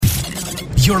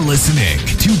You're listening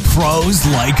to Pros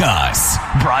Like Us,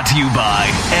 brought to you by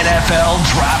NFL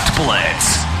Draft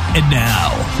Blitz. And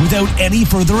now, without any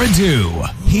further ado,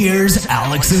 here's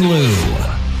Alex and Lou.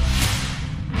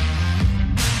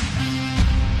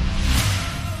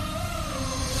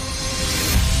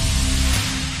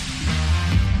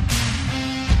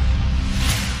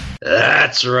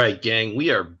 That's right, gang. We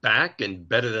are back and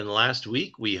better than last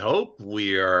week. We hope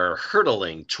we are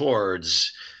hurtling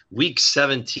towards week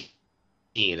 17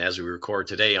 as we record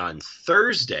today on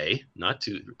Thursday, not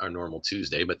our normal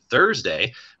Tuesday, but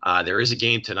Thursday. There is a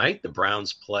game tonight. The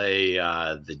Browns play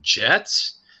the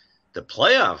Jets. The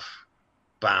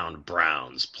playoff-bound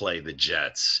Browns play the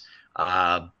Jets.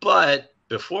 But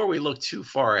before we look too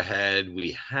far ahead,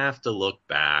 we have to look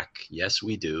back. Yes,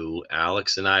 we do.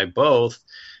 Alex and I both.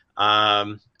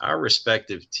 Our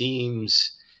respective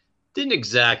teams didn't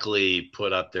exactly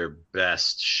put up their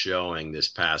best showing this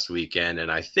past weekend,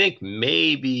 and I think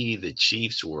maybe the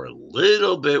Chiefs were a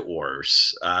little bit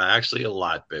worse, actually a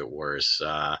lot bit worse.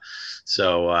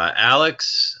 So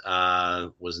Alex,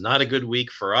 was not a good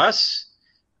week for us,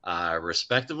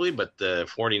 respectively, but the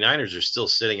 49ers are still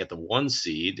sitting at the 1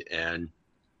 seed, and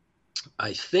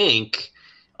I think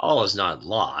all is not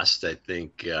lost. I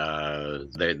think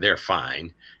they're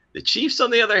fine. The Chiefs, on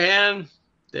the other hand,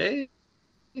 they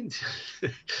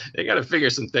got to figure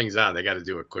some things out. They got to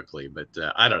do it quickly. But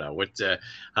I don't know.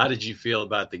 How did you feel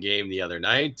about the game the other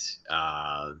night?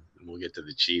 We'll get to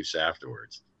the Chiefs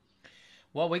afterwards.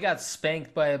 Well, we got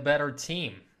spanked by a better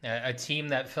team, a team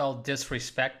that felt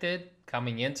disrespected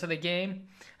coming into the game.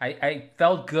 I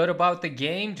felt good about the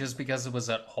game just because it was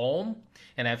at home,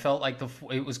 and I felt like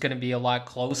it was going to be a lot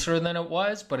closer than it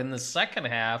was. But in the second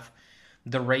half,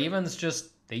 the Ravens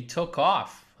they took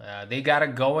off. They got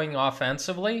it going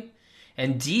offensively,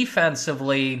 and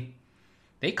defensively,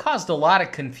 they caused a lot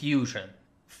of confusion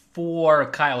for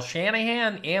Kyle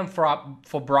Shanahan and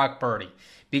for Brock Purdy,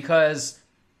 because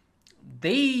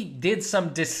they did some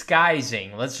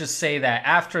disguising. Let's just say that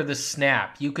after the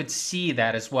snap, you could see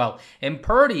that as well. And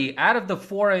Purdy, out of the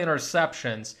 4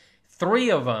 interceptions, 3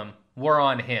 of them were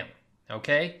on him.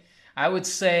 Okay, I would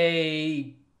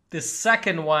say the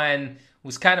second one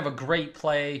was kind of a great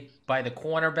play by the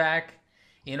cornerback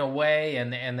in a way,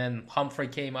 and then Humphrey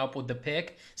came up with the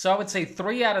pick. So I would say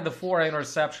 3 out of the 4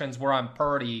 interceptions were on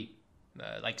Purdy,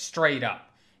 like straight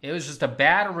up. It was just a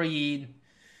bad read.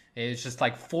 It was just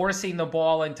like forcing the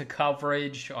ball into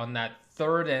coverage on that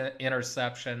 3rd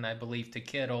interception, I believe, to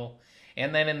Kittle,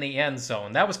 and then in the end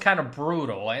zone. That was kind of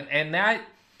brutal. And that,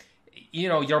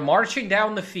 you're marching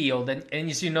down the field, and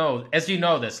as you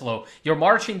know this, Lo, you're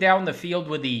marching down the field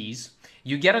with ease.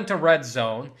 You get into red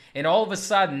zone, and all of a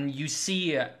sudden you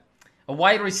see a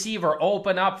wide receiver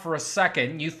open up for a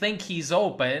second. You think he's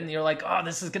open. You're like, oh,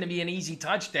 this is going to be an easy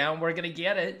touchdown. We're going to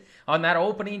get it on that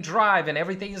opening drive, and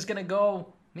everything is going to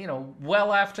go,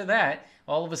 well after that.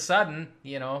 All of a sudden,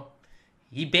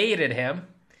 he baited him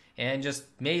and just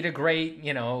made a great,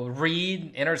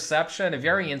 read, interception, a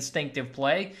very instinctive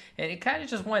play, and it kind of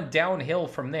just went downhill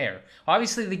from there.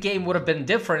 Obviously, the game would have been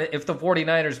different if the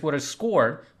 49ers would have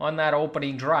scored on that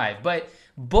opening drive, but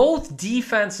both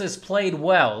defenses played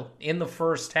well in the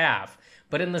first half,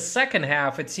 but in the second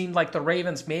half, it seemed like the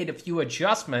Ravens made a few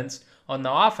adjustments on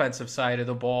the offensive side of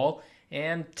the ball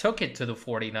and took it to the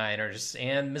 49ers,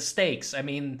 and mistakes. I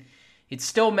mean, it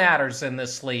still matters in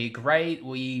this league, right?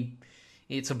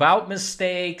 It's about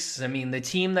mistakes. I mean, the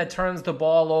team that turns the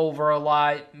ball over a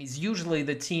lot is usually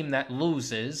the team that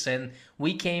loses, and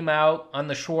we came out on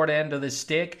the short end of the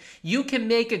stick. You can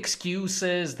make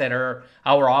excuses that our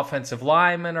offensive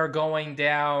linemen are going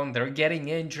down, they're getting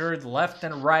injured left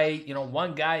and right,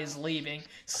 one guy is leaving,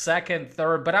 second,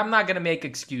 third, but I'm not going to make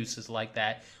excuses like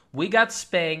that. We got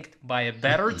spanked by a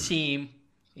better team,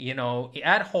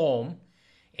 at home.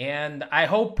 And I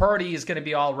hope Purdy is going to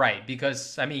be all right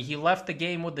because, he left the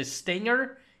game with the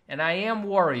stinger, and I am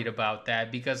worried about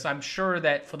that because I'm sure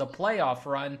that for the playoff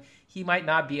run, he might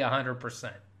not be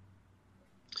 100%.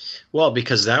 Well,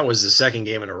 because that was the second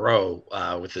game in a row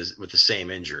with the same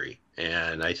injury.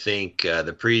 And I think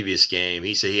the previous game,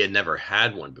 he said he had never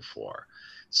had one before.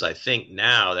 So I think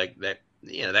now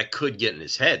that could get in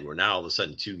his head where now all of a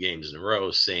sudden 2 games in a row,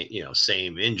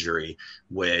 same injury,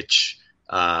 which –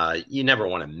 you never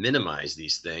want to minimize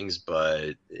these things,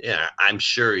 but I'm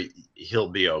sure he'll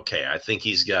be okay. I think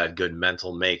he's got good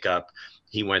mental makeup.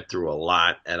 He went through a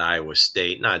lot at Iowa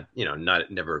State, not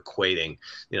never equating,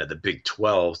 the Big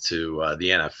 12 to the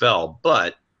NFL,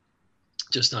 but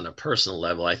just on a personal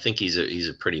level, I think he's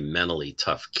a pretty mentally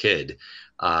tough kid.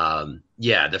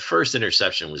 The first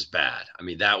interception was bad.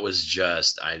 That was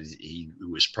just he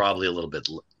was probably a little bit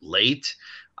late.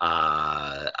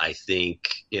 I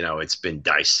think, it's been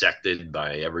dissected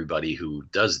by everybody who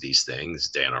does these things,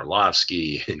 Dan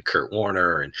Orlovsky and Kurt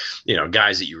Warner and,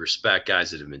 guys that you respect, guys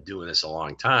that have been doing this a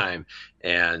long time.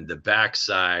 And the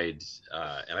backside,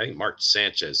 and I think Mark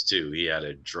Sanchez too, he had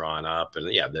it drawn up.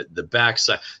 And yeah, the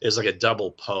backside is like a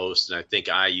double post. And I think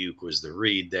Ayuk was the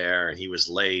read there and he was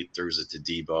late, throws it to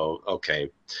Debo. Okay.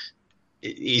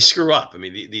 He screw up. I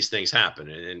mean, these things happen,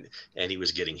 and he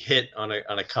was getting hit on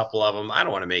a couple of them. I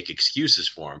don't want to make excuses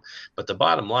for him, but the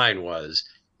bottom line was,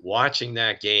 watching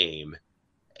that game,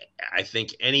 I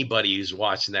think anybody who's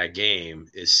watching that game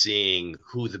is seeing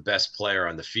who the best player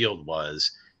on the field was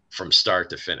from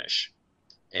start to finish.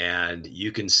 And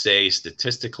you can say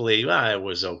statistically, it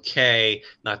was okay,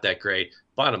 not that great.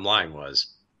 Bottom line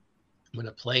was, when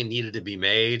a play needed to be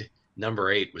made,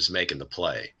 number 8 was making the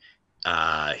play.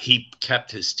 He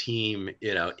kept his team,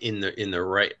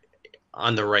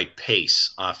 on the right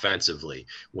pace offensively.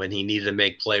 When he needed to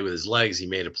make play with his legs, he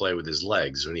made a play with his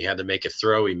legs. When he had to make a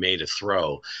throw, he made a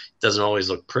throw. It doesn't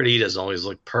always look pretty, doesn't always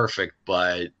look perfect,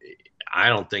 but I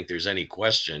don't think there's any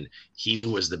question he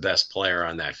was the best player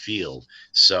on that field.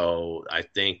 So I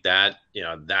think that,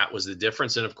 that was the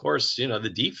difference. And of course,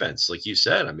 the defense, like you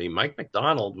said, I mean, Mike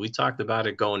Macdonald, we talked about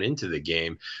it going into the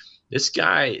game. This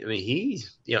guy, I mean,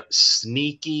 he's,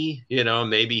 sneaky,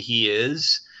 maybe he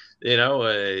is,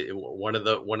 one of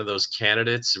those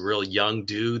candidates, a real young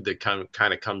dude that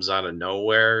kind of comes out of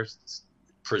nowhere,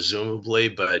 presumably,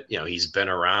 but, he's been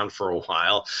around for a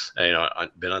while,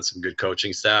 been on some good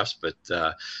coaching staffs, but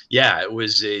yeah,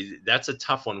 that's a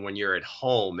tough one when you're at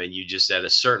home and you just, at a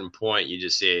certain point, you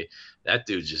just say, that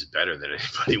dude's just better than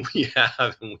anybody we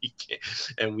have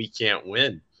and we can't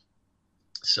win.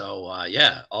 So,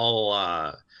 yeah,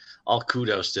 all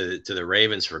kudos to the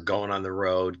Ravens for going on the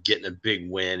road, getting a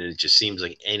big win. And it just seems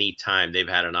like any time they've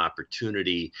had an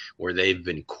opportunity where they've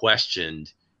been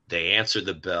questioned, they answer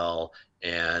the bell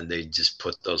and they just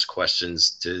put those questions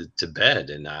to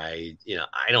bed. And you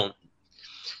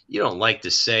don't like to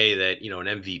say that,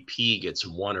 an MVP gets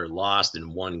won or lost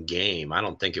in one game. I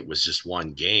don't think it was just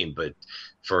one game, but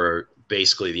for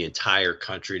basically the entire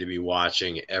country to be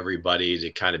watching, everybody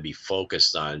to kind of be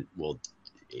focused on, well,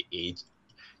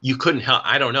 you couldn't help.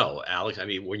 I don't know, Alex. I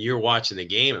mean, when you're watching the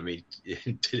game, I mean,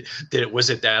 was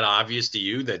it that obvious to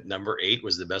you that number 8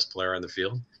 was the best player on the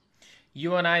field?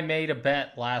 You and I made a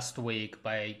bet last week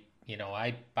by,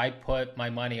 I put my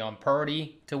money on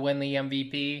Purdy to win the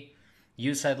MVP.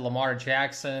 You said Lamar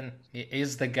Jackson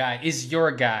is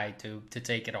your guy to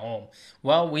take it home.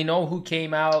 Well, we know who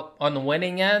came out on the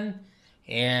winning end.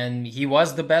 And he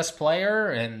was the best player,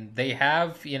 and they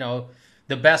have,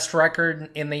 the best record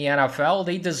in the NFL.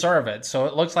 They deserve it. So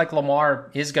it looks like Lamar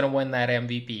is going to win that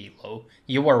MVP, Lou.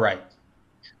 You were right.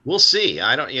 We'll see.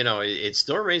 I don't, it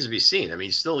still remains to be seen. I mean,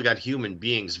 he's still got human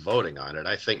beings voting on it.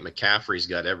 I think McCaffrey's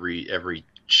got every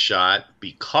shot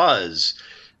because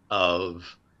of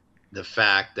the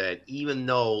fact that even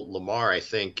though Lamar, I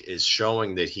think, is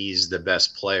showing that he's the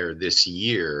best player this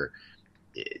year,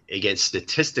 again,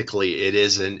 statistically, it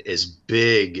isn't as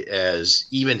big as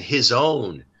even his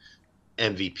own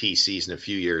MVP season a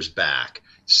few years back.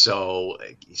 So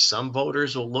some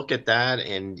voters will look at that,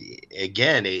 and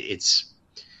again, it's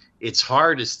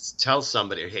hard to tell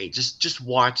somebody, hey, just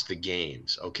watch the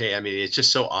games, okay? I mean, it's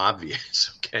just so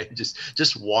obvious, okay?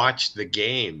 Just watch the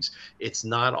games. It's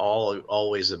not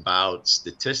always about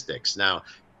statistics. Now,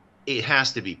 it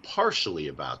has to be partially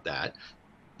about that.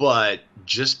 But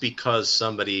just because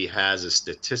somebody has a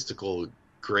statistical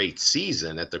great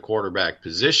season at the quarterback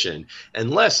position,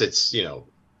 unless it's,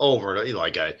 over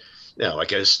like a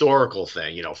historical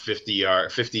thing,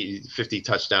 50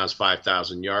 touchdowns,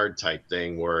 5,000 yard type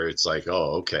thing where it's like,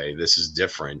 oh, okay, this is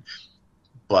different.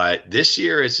 But this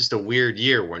year it's just a weird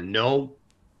year where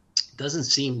doesn't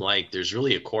seem like there's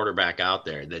really a quarterback out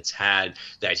there that's had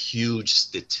that huge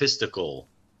statistical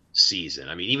season.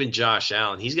 I mean, even Josh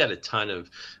Allen, he's got a ton of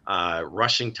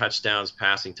rushing touchdowns,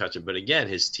 passing touchdowns, but again,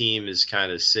 his team is kind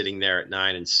of sitting there at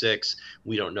 9-6.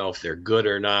 We don't know if they're good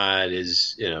or not.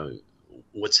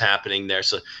 What's happening there?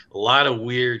 So a lot of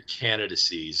weird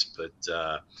candidacies, but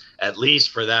at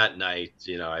least for that night,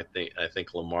 I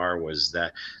think Lamar was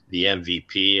the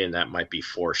MVP, and that might be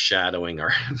foreshadowing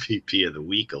our MVP of the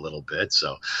week a little bit.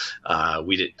 So I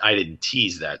didn't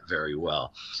tease that very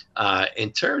well.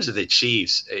 In terms of the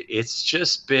Chiefs, it's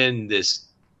just been this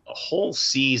whole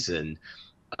season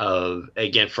of,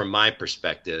 again, from my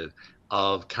perspective,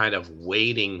 of kind of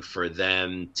waiting for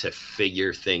them to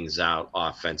figure things out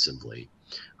offensively.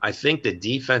 I think the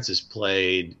defense has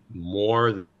played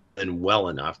more well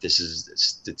enough. This is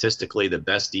statistically the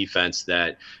best defense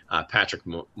that Patrick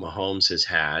Mahomes has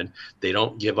had. They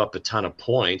don't give up a ton of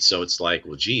points, so it's like,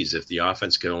 well, geez, if the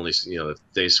offense could only, if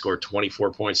they score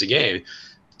 24 points a game,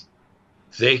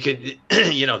 they could,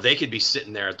 they could be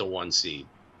sitting there at the 1 seed,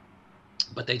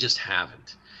 but they just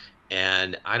haven't.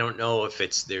 And I don't know if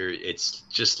it's there. It's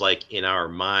just like in our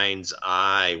mind's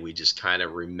eye, we just kind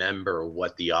of remember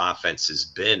what the offense has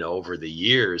been over the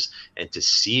years, and to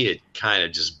see it kind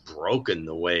of just broken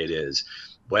the way it is,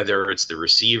 whether it's the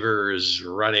receivers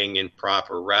running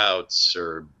improper routes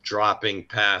or dropping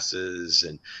passes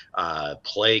and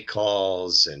play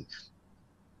calls, and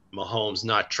Mahomes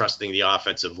not trusting the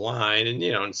offensive line, and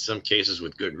in some cases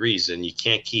with good reason. You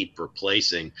can't keep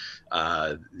replacing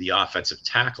the offensive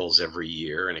tackles every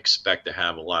year and expect to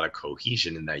have a lot of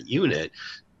cohesion in that unit.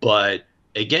 But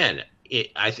again,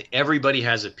 I think everybody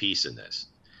has a piece in this.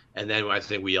 And then I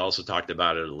think we also talked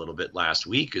about it a little bit last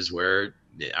week, is where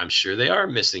I'm sure they are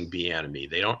missing Bieniemy.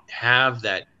 They don't have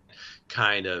that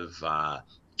kind of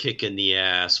kick in the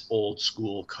ass, old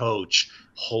school coach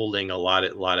holding a lot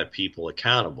of people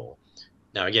accountable.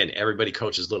 Now, again, everybody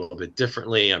coaches a little bit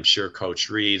differently. I'm sure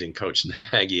Coach Reid and Coach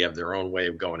Nagy have their own way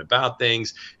of going about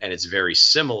things, and it's very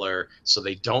similar. So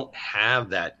they don't have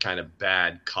that kind of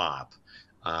bad cop.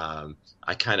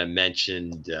 I kind of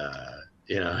mentioned,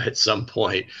 at some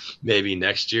point, maybe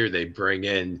next year, they bring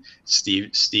in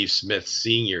Steve Smith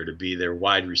Sr. to be their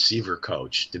wide receiver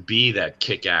coach, to be that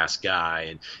kick-ass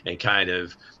guy and kind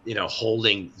of,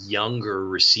 holding younger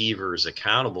receivers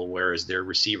accountable, whereas their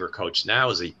receiver coach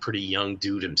now is a pretty young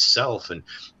dude himself. And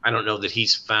I don't know that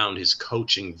he's found his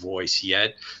coaching voice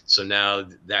yet. So now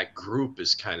that group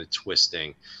is kind of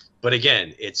twisting. But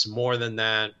again, it's more than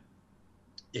that.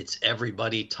 It's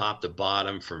everybody top to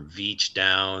bottom from Veach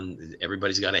down.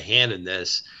 Everybody's got a hand in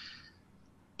this.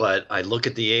 But I look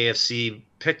at the AFC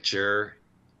picture,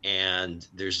 and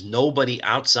there's nobody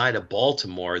outside of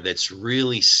Baltimore that's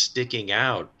really sticking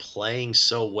out, playing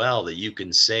so well that you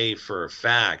can say for a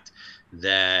fact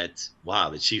that, wow,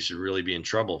 the Chiefs would really be in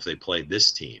trouble if they played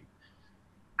this team.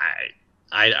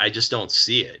 I just don't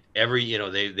see it.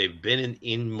 They've been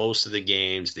in most of the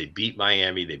games. They beat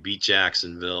Miami, they beat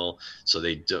Jacksonville, so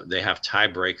they have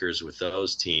tiebreakers with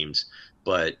those teams.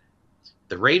 But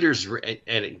the Raiders,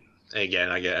 and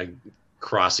again, I'm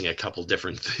crossing a couple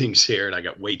different things here, and I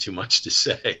got way too much to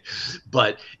say.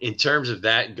 But in terms of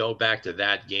that, go back to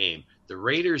that game. The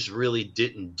Raiders really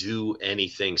didn't do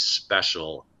anything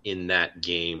special in that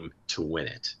game to win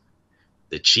it.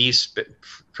 The Chiefs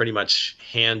pretty much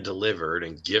hand-delivered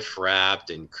and gift-wrapped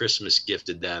and Christmas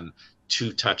gifted them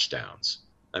 2 touchdowns.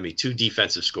 2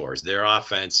 defensive scores. Their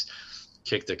offense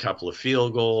kicked a couple of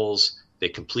field goals. They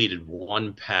completed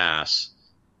 1 pass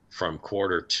from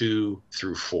quarter 2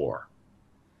 through 4.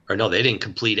 Or no, they didn't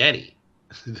complete any.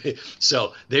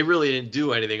 So they really didn't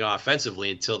do anything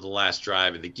offensively until the last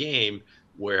drive of the game,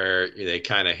 where they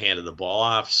kind of handed the ball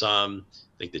off some.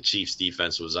 I think the Chiefs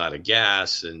defense was out of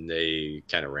gas and they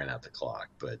kind of ran out the clock.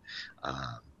 But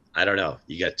I don't know.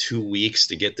 You got 2 weeks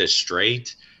to get this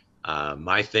straight.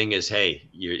 My thing is, hey,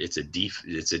 it's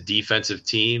a defensive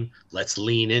team. Let's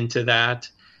lean into that.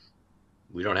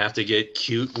 We don't have to get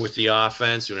cute with the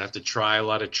offense. We don't have to try a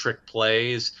lot of trick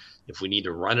plays. If we need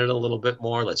to run it a little bit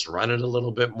more, let's run it a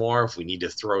little bit more. If we need to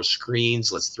throw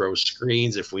screens, let's throw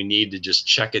screens. If we need to just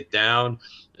check it down,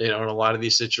 in a lot of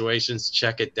these situations,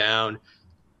 check it down.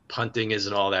 Punting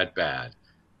isn't all that bad.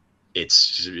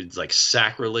 It's like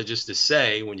sacrilegious to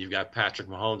say when you've got Patrick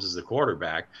Mahomes as the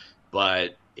quarterback,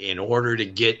 but in order to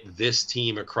get this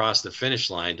team across the finish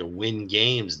line to win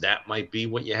games, that might be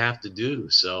what you have to do.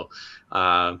 So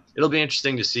it'll be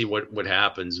interesting to see what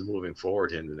happens moving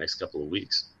forward in the next couple of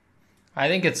weeks. I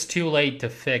think it's too late to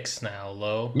fix now,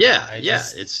 Lo. Yeah,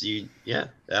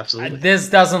 absolutely. This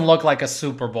doesn't look like a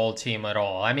Super Bowl team at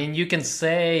all. You can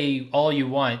say all you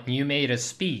want. You made a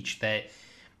speech that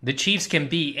the Chiefs can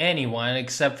beat anyone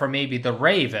except for maybe the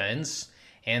Ravens,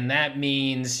 and that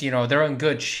means, they're in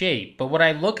good shape. But when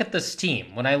I look at this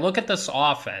team, when I look at this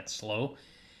offense, Lo,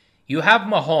 you have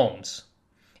Mahomes,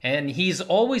 and he's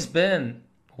always been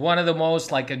one of the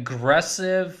most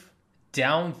aggressive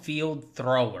downfield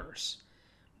throwers.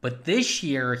 But this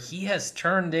year, he has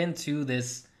turned into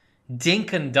this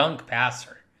dink and dunk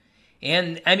passer.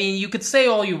 And, you could say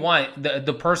all you want,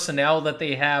 the personnel that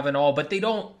they have and all, but they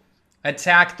don't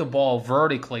attack the ball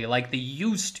vertically like they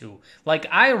used to. Like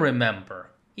I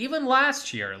remember, even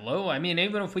last year, Lou,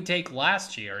 even if we take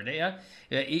last year,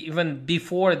 even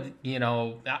before,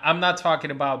 I'm not talking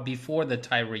about before the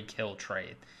Tyreek Hill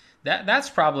trade. That's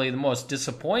probably the most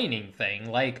disappointing thing.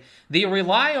 Like, they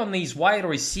rely on these wide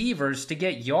receivers to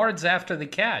get yards after the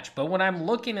catch. But when I'm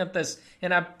looking at this,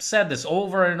 and I've said this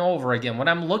over and over again, when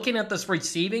I'm looking at this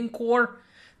receiving core,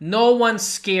 no one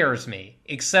scares me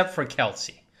except for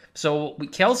Kelce. So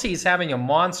Kelce is having a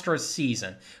monstrous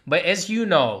season. But as you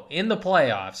know, in the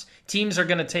playoffs, teams are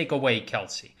going to take away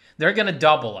Kelce. They're going to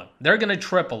double him. They're going to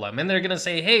triple him. And they're going to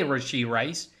say, hey, Rashee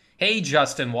Rice. Hey,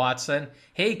 Justin Watson.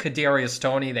 Hey, Kadarius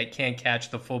Toney that can't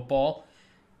catch the football.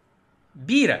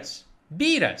 Beat us.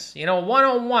 Beat us.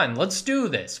 One-on-one. Let's do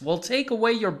this. We'll take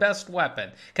away your best weapon.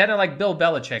 Kind of like Bill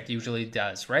Belichick usually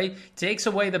does, right? Takes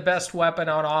away the best weapon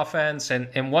on offense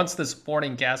and wants the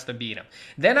supporting cast to beat him.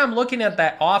 Then I'm looking at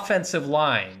that offensive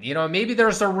line. Maybe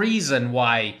there's a reason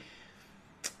why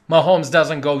Mahomes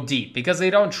doesn't go deep, because they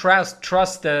don't trust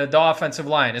the offensive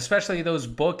line, especially those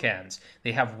bookends.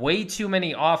 They have way too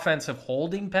many offensive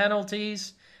holding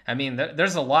penalties. I mean,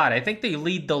 there's a lot. I think they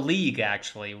lead the league,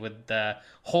 actually, with the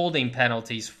holding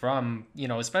penalties from,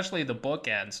 especially the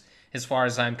bookends, as far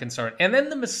as I'm concerned. And then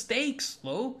the mistakes,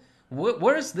 Lou.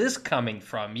 Where's this coming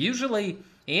from? Usually,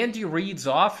 Andy Reid's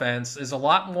offense is a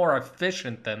lot more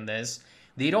efficient than this.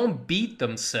 They don't beat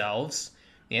themselves,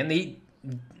 and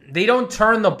they don't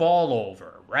turn the ball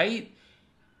over, right?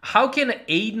 How can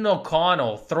Aiden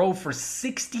O'Connell throw for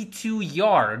 62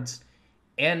 yards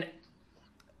and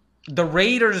the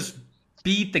Raiders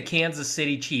beat the Kansas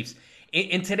City Chiefs?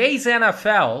 In today's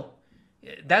NFL,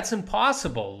 that's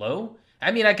impossible, Lou.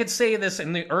 I mean, I could say this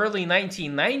in the early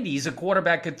 1990s, a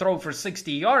quarterback could throw for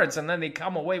 60 yards and then they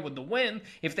come away with the win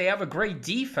if they have a great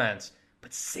defense.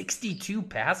 But 62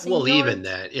 passing yards? Even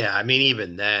that, yeah. I mean,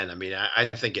 even then, I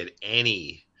think at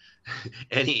any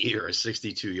era,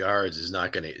 62 yards is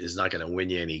not gonna win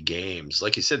you any games.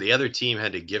 Like you said, the other team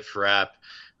had to gift wrap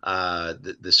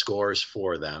the scores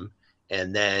for them,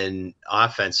 and then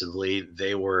offensively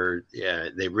they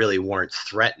really weren't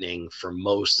threatening for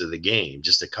most of the game.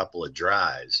 Just a couple of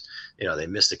drives, they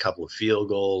missed a couple of field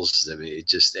goals. I mean,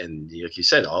 and like you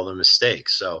said, all the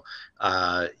mistakes. So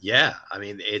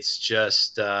it's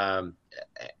just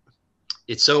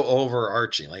it's so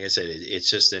overarching. Like I said, it's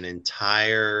just an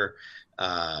entire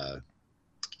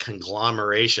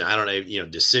conglomeration. I don't know,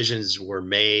 decisions were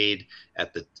made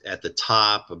at the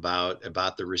top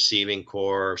about the receiving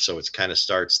core. So it's kind of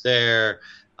starts there.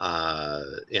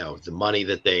 The money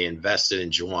that they invested in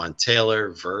Juwan Taylor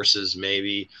versus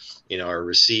maybe, a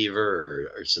receiver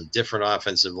or some different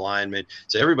offensive linemen.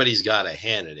 So everybody's got a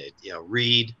hand in it.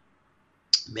 Reid,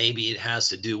 maybe it has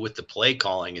to do with the play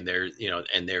calling, and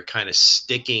they're kind of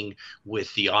sticking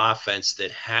with the offense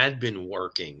that had been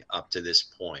working up to this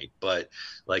point. But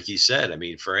like you said, I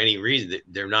mean, for any reason,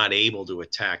 they're not able to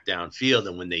attack downfield.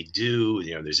 And when they do,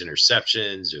 there's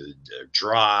interceptions or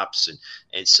drops.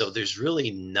 And so there's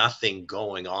really nothing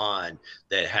going on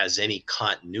that has any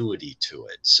continuity to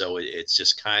it. So it's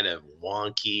just kind of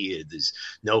wonky. There's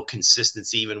no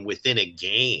consistency even within a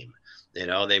game.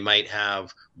 They might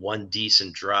have one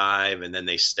decent drive and then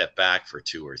they step back for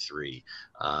two or three.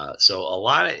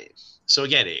 So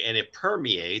again, and it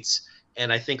permeates.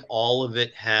 And I think all of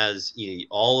it has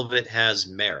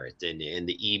merit. And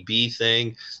the EB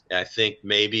thing, I think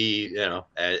maybe,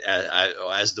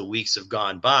 as the weeks have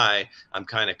gone by, I'm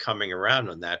kind of coming around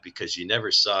on that, because you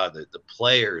never saw the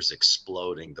players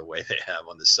exploding the way they have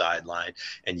on the sideline.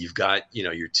 And you've got,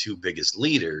 your two biggest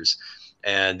leaders.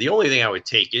 And the only thing I would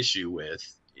take issue with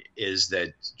is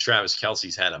that Travis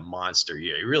Kelce's had a monster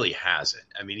year. He really hasn't.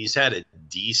 I mean, he's had a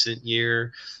decent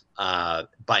year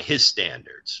by his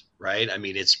standards, right? I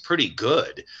mean, it's pretty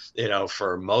good,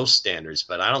 for most standards,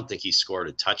 but I don't think he scored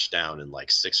a touchdown in like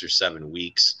 6 or 7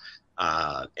 weeks.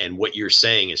 And what you're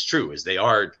saying is true, is they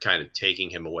are kind of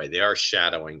taking him away. They are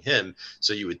shadowing him.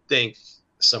 So you would think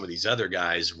some of these other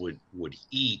guys would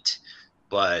eat,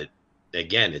 but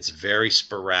again, it's very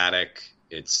sporadic.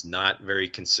 It's not very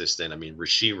consistent. I mean,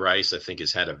 Rashee Rice, I think,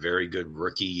 has had a very good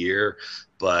rookie year,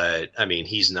 but I mean,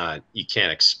 you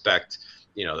can't expect,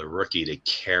 the rookie to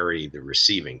carry the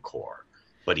receiving core,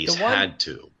 but he's had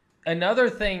to. Another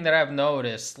thing that I've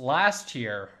noticed last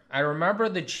year, I remember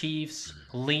the Chiefs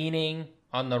leaning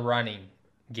on the running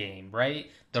game,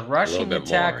 right? The rushing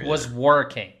attack was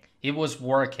working. It was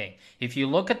working. If you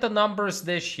look at the numbers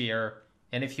this year,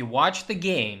 and if you watch the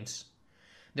games,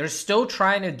 they're still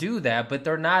trying to do that, but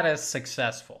they're not as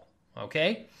successful,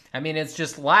 okay? I mean, it's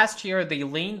just last year they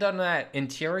leaned on that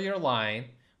interior line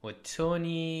with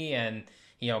Toney and,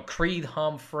 Creed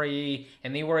Humphrey,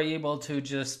 and they were able to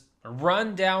just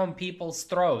run down people's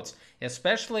throats,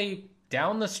 especially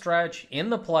down the stretch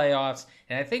in the playoffs.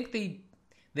 And I think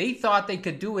they thought they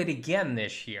could do it again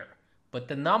this year. but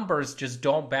the numbers just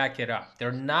don't back it up.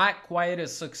 They're not quite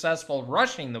as successful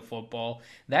rushing the football.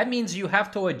 That means you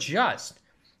have to adjust.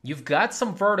 You've got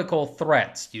some vertical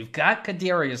threats. You've got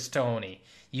Kadarius Toney.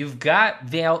 You've got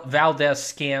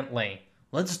Valdez-Scantling.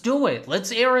 Let's do it.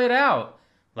 Let's air it out.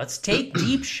 Let's take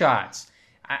deep shots.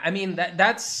 I mean,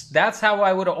 that's how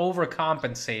I would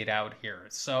overcompensate out here.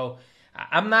 So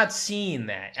I'm not seeing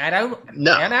that. And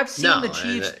I've seen the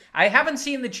Chiefs. I haven't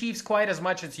seen the Chiefs quite as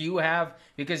much as you have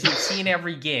because you've seen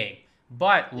every game.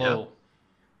 But Lou,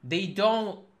 they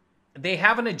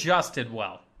haven't adjusted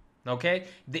well. Okay?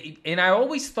 And I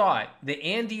always thought that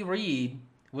Andy Reid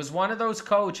was one of those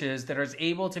coaches that is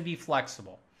able to be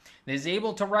flexible. That is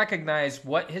able to recognize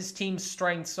what his team's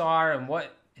strengths are and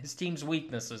what his team's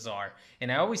weaknesses are.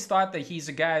 And I always thought that he's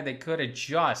a guy that could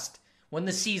adjust when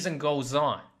the season goes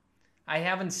on. I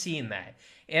haven't seen that.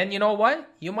 And you know what?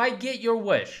 You might get your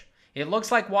wish. It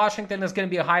looks like Washington is going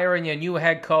to be hiring a new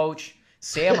head coach.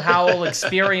 Sam Howell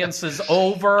experience is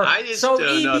over. So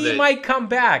EB might come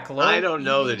back. Lou. I don't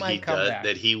know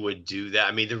that he would do that.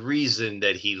 I mean, the reason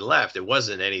that he left, it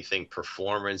wasn't anything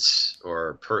performance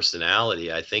or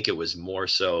personality. I think it was more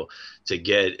so to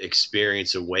get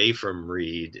experience away from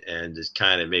Reid and to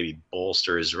kind of maybe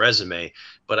bolster his resume.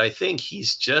 But I think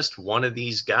he's just one of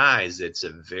these guys that's a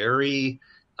very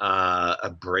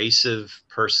abrasive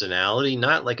personality,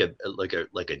 not like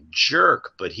a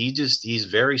jerk, but he's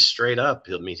very straight up.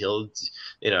 He'll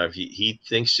if he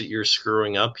thinks that you're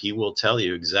screwing up, he will tell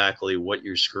you exactly what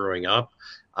you're screwing up,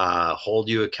 hold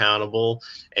you accountable,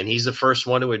 and he's the first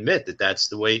one to admit that that's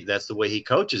the way he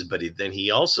coaches. But then he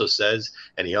also says,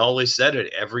 and he always said it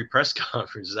at every press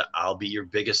conference, that I'll be your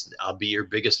biggest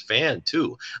fan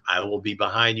too. I will be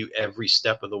behind you every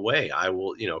step of the way. I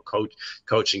will,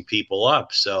 coaching people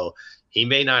up. So he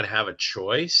may not have a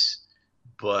choice,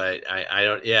 but I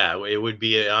don't. Yeah, it would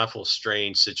be an awful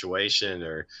strange situation,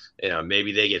 or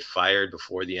maybe they get fired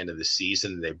before the end of the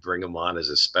season. And they bring him on as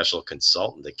a special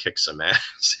consultant to kick some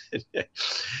ass.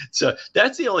 So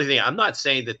that's the only thing. I'm not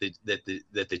saying that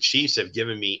the Chiefs have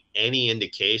given me any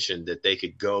indication that they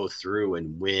could go through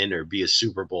and win or be a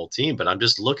Super Bowl team. But I'm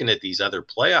just looking at these other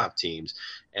playoff teams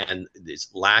and this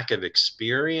lack of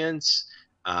experience.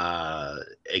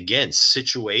 Again,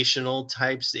 situational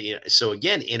types. So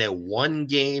again, in a one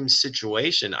game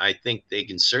situation, I think they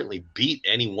can certainly beat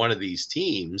any one of these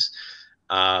teams.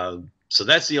 So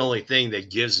that's the only thing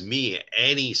that gives me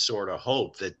any sort of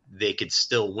hope that they could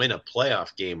still win a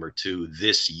playoff game or two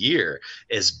this year.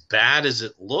 As bad as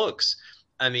it looks,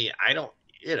 I mean, I don't.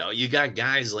 You got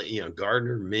guys like,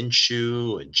 Gardner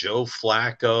Minshew and Joe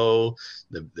Flacco.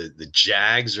 The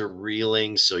Jags are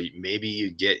reeling. So maybe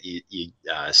you get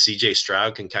CJ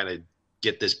Stroud can kind of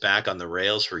get this back on the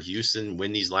rails for Houston,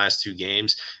 win these last two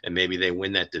games, and maybe they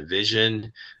win that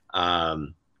division.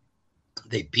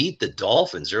 They beat the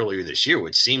Dolphins earlier this year,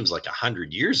 which seems like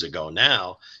 100 years ago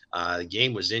now. The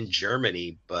game was in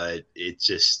Germany, but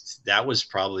that was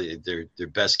probably their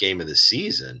best game of the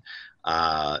season.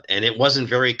 And it wasn't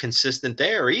very consistent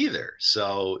there either.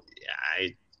 So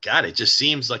it just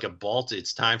seems like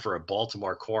it's time for a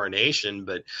Baltimore coronation,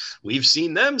 but we've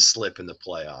seen them slip in the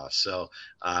playoffs. So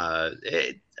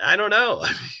I don't know.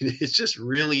 I mean, it's just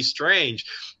really strange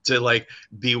to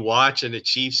be watching a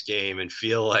Chiefs game and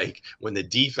feel like when the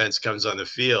defense comes on the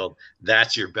field,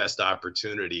 that's your best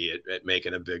opportunity at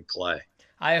making a big play.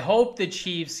 I hope the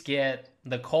Chiefs get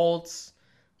the Colts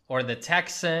or the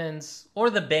Texans or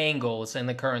the Bengals in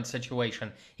the current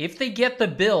situation. If they get the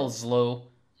Bills, Lou,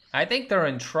 I think they're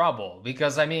in trouble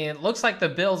because, it looks like the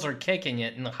Bills are kicking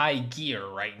it in high gear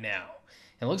right now.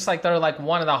 It looks like they're like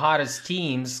one of the hottest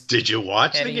teams. Did you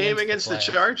watch the game against the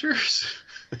Chargers?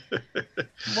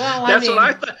 Well, that's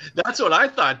what I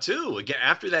thought too.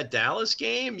 After that Dallas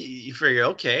game, you figure,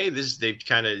 okay,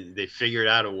 they figured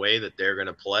out a way that they're going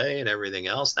to play and everything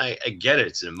else. I get it;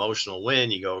 it's an emotional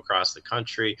win. You go across the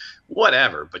country,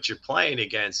 whatever. But you're playing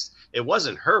against. It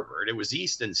wasn't Herbert; it was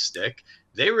Easton Stick.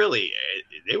 They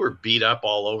were beat up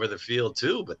all over the field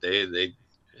too. But they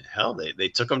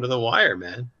took them to the wire,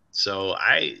 man. So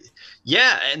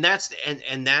and that's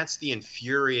the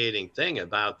infuriating thing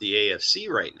about the AFC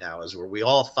right now is where we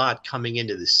all thought coming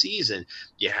into the season,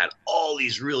 you had all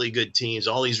these really good teams,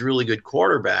 all these really good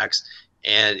quarterbacks,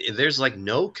 and there's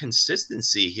no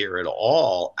consistency here at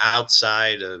all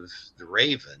outside of the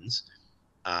Ravens.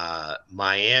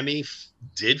 Miami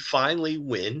did finally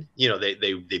win.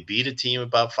 They beat a team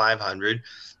about 500,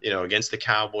 against the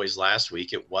Cowboys last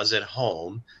week. It was at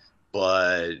home,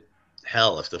 but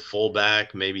hell, if the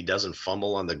fullback maybe doesn't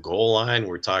fumble on the goal line,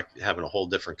 we're having a whole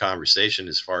different conversation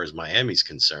as far as Miami's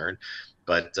concerned.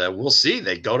 But we'll see.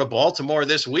 They go to Baltimore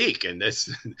this week, and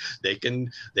they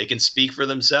can speak for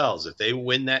themselves. If they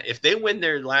win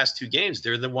their last 2 games,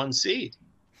 they're the 1 seed.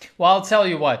 Well, I'll tell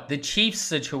you what, the Chiefs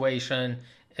situation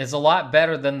is a lot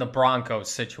better than the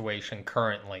Broncos situation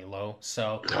currently, Lou.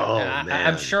 So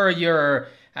I'm sure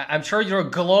you're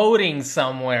gloating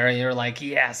somewhere. You're like,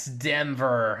 yes,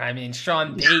 Denver. I mean,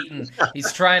 Sean Payton,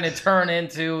 he's trying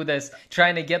to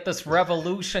trying to get this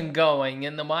revolution going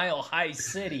in the Mile High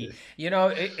City.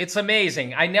 It's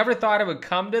amazing. I never thought it would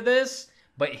come to this,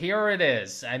 but here it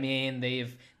is. I mean,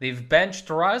 they've benched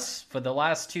Russ for the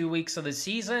last 2 weeks of the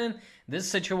season. This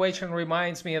situation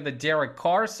reminds me of the Derek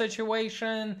Carr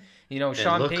situation.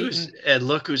 Sean Payton. And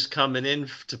look who's coming in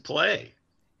to play.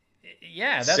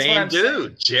 Yeah, that's what I'm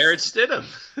saying. Jarrett Stidham.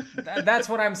 That's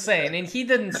what I'm saying. And he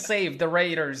didn't save the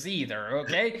Raiders either,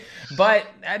 okay? But,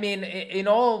 I mean, in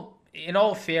all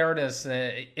fairness,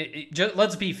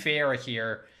 let's be fair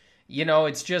here.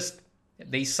 It's just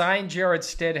they signed Jarrett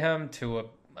Stidham to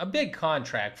a big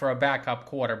contract for a backup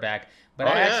quarterback. But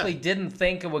I actually didn't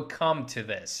think it would come to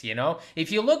this,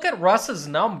 If you look at Russ's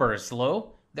numbers, Lou,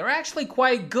 they're actually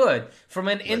quite good from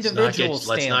an individual standpoint.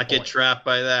 Let's not get trapped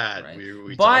by that. Right?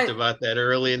 We talked about that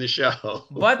early in the show.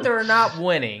 But they're not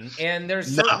winning, and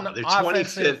there's certain they're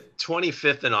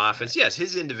 25th in offense. Yes,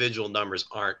 his individual numbers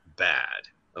aren't bad,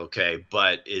 okay?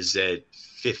 But is it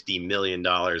 $50 million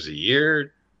a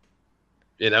year?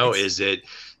 Is it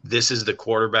this is the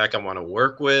quarterback I want to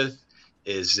work with?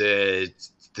 Is it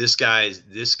this guy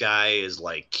is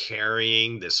like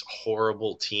carrying this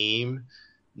horrible team?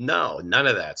 No, none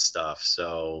of that stuff.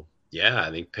 So yeah,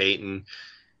 I think Peyton,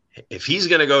 if he's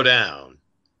going to go down,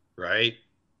 right,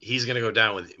 he's going to go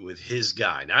down with his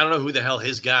guy. Now, I don't know who the hell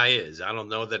his guy is. I don't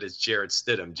know that it's Jarrett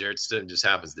Stidham. Jarrett Stidham just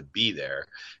happens to be there.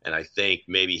 And I think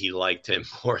maybe he liked him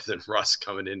more than Russ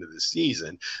coming into the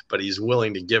season, but he's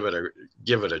willing to give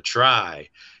it a try.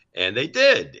 And they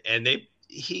did. And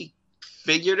he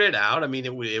figured it out. I mean,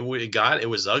 it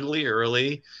was ugly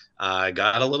early.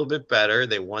 Got a little bit better.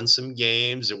 They won some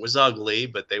games. It was ugly,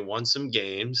 but they won some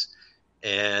games.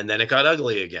 And then it got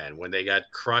ugly again when they got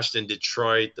crushed in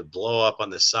Detroit, the blow up on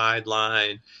the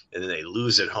sideline, and then they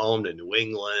lose at home to New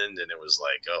England. And it was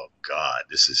like, oh God,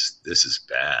 this is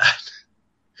bad.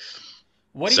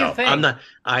 What do you think?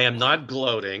 I am not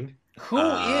gloating.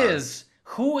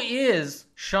 Who is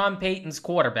Sean Payton's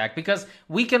quarterback? Because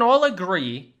we can all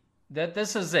agree that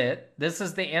this is it. This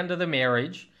is the end of the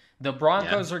marriage. The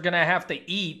Broncos are going to have to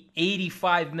eat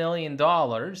 $85 million,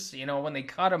 when they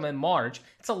cut him in March.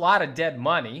 It's a lot of dead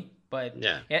money, but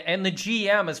and the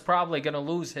GM is probably going to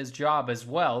lose his job as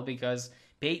well because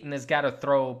Payton has got to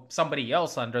throw somebody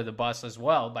else under the bus as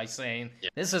well by saying,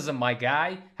 this isn't my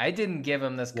guy. I didn't give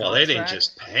him this contract. Well, they didn't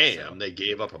just pay him. They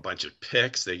gave up a bunch of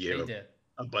picks. They gave up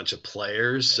a bunch of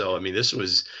players. So, I mean, this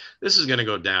is going to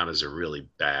go down as a really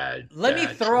bad. Let me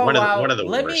throw out one of the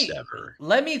worst ever.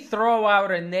 Let me throw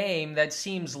out a name that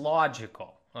seems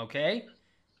logical. Okay,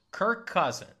 Kirk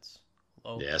Cousins.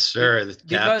 Yes, sir.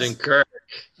 Captain Kirk.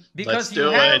 Because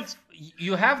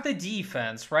you have the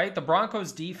defense, right? The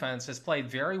Broncos defense has played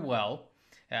very well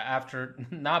after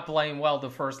not playing well the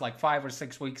first 5 or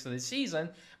 6 weeks of the season.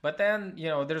 But then,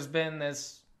 there's been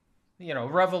this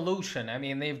revolution. I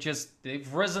mean,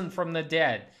 they've risen from the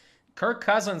dead. Kirk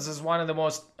Cousins is one of the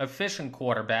most efficient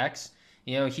quarterbacks.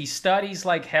 He studies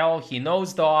like hell. He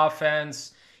knows the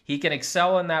offense. He can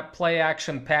excel in that play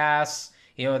action pass.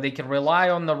 They can rely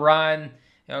on the run.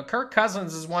 Kirk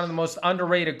Cousins is one of the most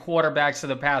underrated quarterbacks of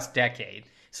the past decade.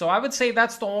 So I would say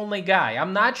that's the only guy.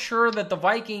 I'm not sure that the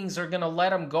Vikings are going to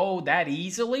let him go that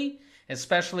easily,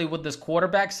 especially with this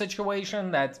quarterback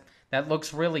situation that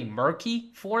looks really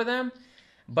murky for them.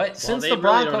 But since the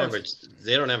Broncos,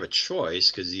 they don't have a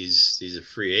choice because he's a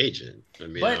free agent. I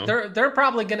mean, but they're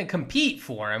probably going to compete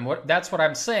for him. That's what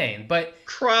I'm saying. But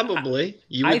probably,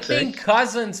 I think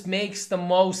Cousins makes the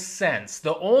most sense.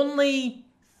 The only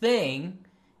thing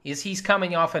is he's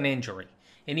coming off an injury,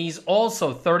 and he's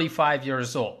also 35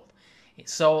 years old.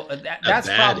 So that's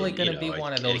probably going to be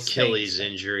one of those Achilles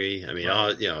things. Injury. I mean,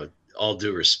 all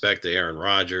due respect to Aaron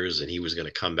Rodgers, and he was going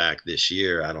to come back this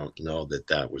year. I don't know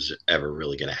that was ever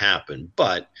really going to happen,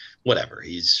 but whatever.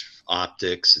 He's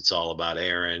optics. It's all about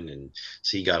Aaron, and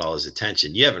so he got all his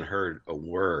attention. You haven't heard a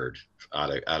word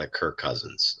out of Kirk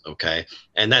Cousins, okay?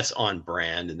 And that's on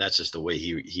brand, and that's just the way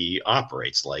he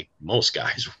operates, like most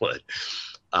guys would.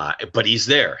 But he's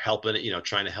there helping,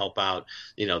 trying to help out,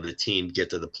 the team get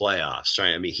to the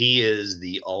playoffs. He is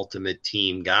the ultimate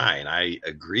team guy. And I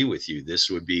agree with you. This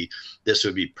would be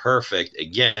perfect,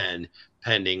 again,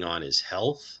 pending on his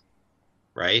health,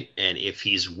 right? And if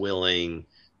he's willing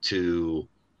to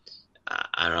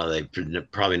I don't know. They're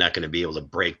probably not going to be able to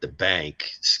break the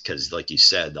bank because, like you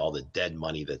said, all the dead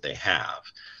money that they have,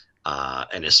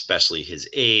 and especially his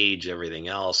age, everything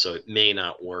else. So it may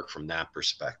not work from that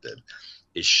perspective.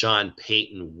 Is Sean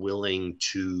Payton willing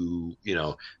to,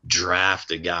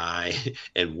 draft a guy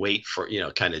and wait for,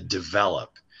 kind of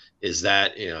develop? Is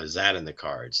that in the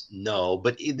cards? No,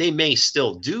 but they may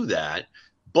still do that,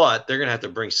 but they're going to have to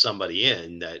bring somebody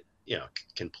in that,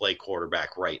 can play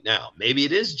quarterback right now. Maybe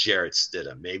it is Jarrett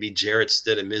Stidham. Maybe Jarrett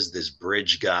Stidham is this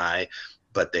bridge guy,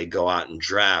 but they go out and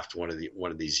draft one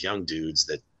of these young dudes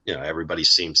that, everybody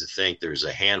seems to think there's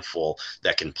a handful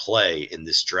that can play in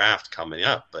this draft coming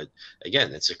up. But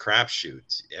again, it's a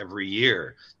crapshoot. Every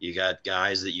year you got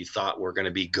guys that you thought were going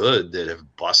to be good that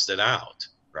have busted out,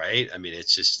 right? I mean,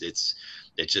 it's just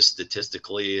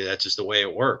statistically, that's just the way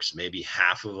it works. Maybe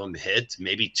half of them hit,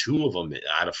 maybe 2 of them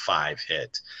out of 5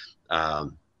 hit.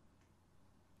 How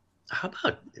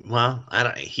about, well,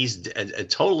 he's a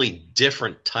totally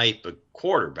different type of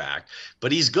quarterback,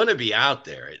 but he's going to be out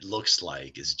there, it looks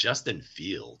like, is Justin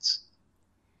Fields.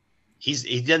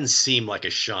 He doesn't seem like a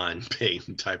Sean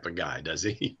Payton type of guy, does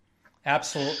he?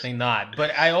 Absolutely not.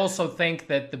 But I also think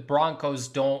that the Broncos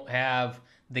don't have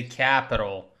the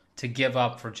capital to give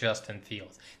up for Justin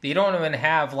Fields. They don't even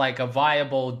have like a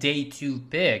viable day 2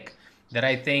 pick that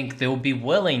I think they'll be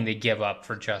willing to give up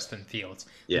for Justin Fields.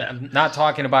 Yeah. I'm not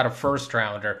talking about a first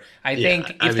rounder. I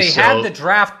think if they had the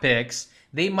draft picks,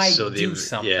 they might do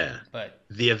something. Yeah. But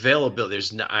the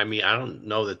availability, I don't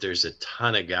know that there's a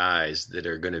ton of guys that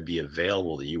are going to be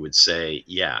available that you would say,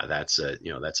 yeah, that's a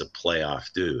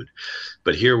playoff dude.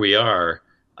 But here we are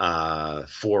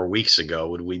 4 weeks ago,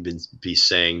 would we be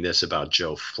saying this about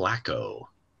Joe Flacco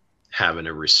having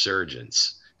a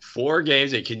resurgence? 4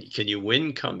 games. Can you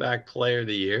win comeback player of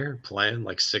the year playing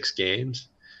like 6 games?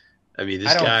 I mean,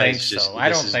 this guy's just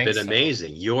this has been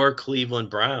amazing. Your Cleveland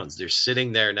Browns, they're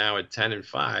sitting there now at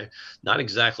 10-5. Not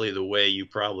exactly the way you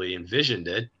probably envisioned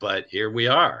it, but here we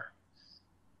are.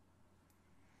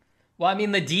 Well, I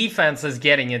mean, the defense is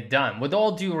getting it done. With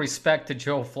all due respect to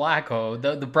Joe Flacco,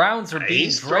 the Browns are being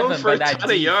driven by that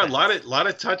defense. A lot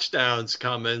of touchdowns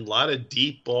coming, a lot of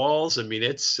deep balls. I mean,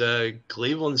 it's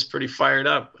Cleveland's pretty fired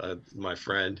up, my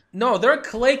friend. No, they're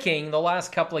clicking the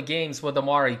last couple of games with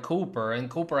Amari Cooper, and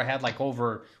Cooper had like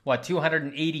over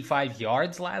 285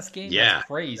 yards last game. Yeah, that's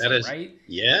crazy, right?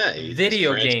 Yeah,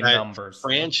 video game numbers,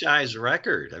 franchise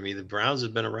record. I mean, the Browns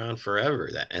have been around forever,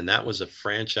 and that was a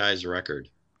franchise record.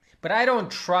 But I don't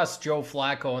trust Joe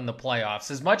Flacco in the playoffs.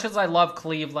 As much as I love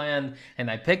Cleveland, and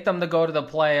I picked them to go to the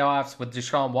playoffs with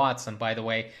Deshaun Watson, by the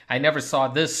way. I never saw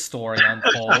this story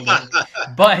unfold.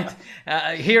 But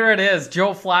here it is,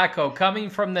 Joe Flacco coming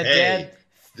from the dead.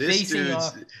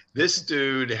 This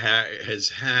dude has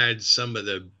had some of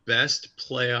the best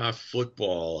playoff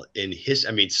football in his.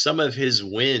 I mean, some of his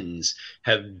wins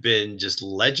have been just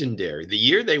legendary. The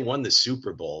year they won the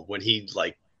Super Bowl, when he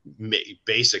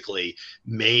basically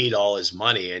made all his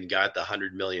money and got the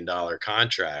 $100 million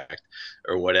contract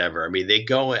or whatever. I mean, they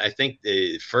go, I think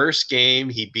the first game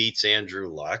he beats Andrew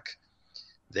Luck.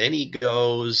 Then he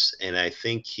goes and I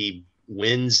think he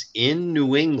wins in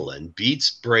New England, beats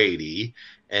Brady,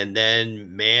 and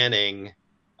then Manning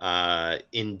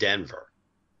in Denver.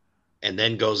 And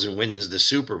then goes and wins the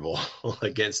Super Bowl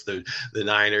against the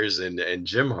Niners and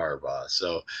Jim Harbaugh.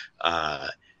 So,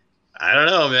 I don't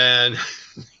know, man.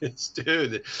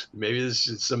 Dude, maybe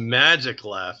there's some magic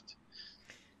left.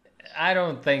 I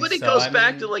don't think so. But it goes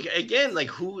back to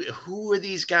who are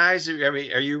these guys? I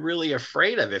mean, are you really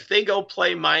afraid of? If they go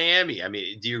play Miami, I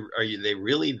mean, are they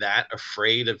really that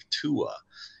afraid of Tua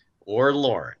or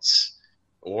Lawrence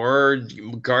or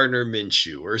Gardner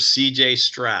Minshew or C.J.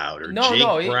 Stroud or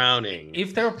Jake Browning?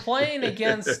 If they're playing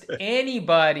against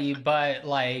anybody but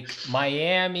like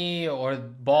Miami or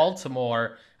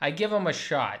Baltimore, I give them a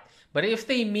shot. But if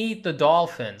they meet the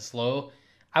Dolphins, Lou,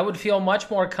 I would feel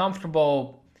much more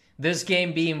comfortable this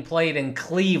game being played in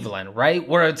Cleveland, right?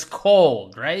 Where it's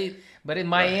cold, right? But in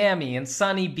Miami and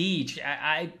Sunny Beach,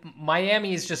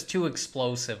 Miami is just too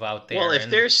explosive out there. Well, if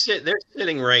they're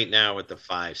sitting right now at the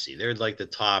 5 seed, they're like the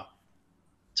top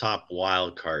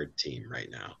wild card team right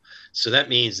now. So that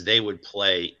means they would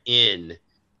play in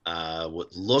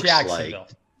what looks like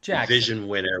division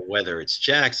winner, whether it's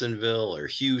Jacksonville or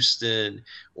Houston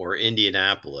or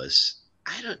Indianapolis.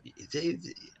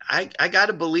 I got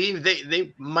to believe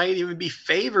they might even be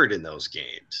favored in those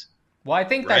games. Well, I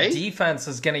think that defense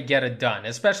is going to get it done,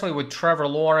 especially with Trevor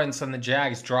Lawrence and the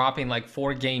Jags dropping like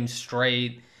 4 games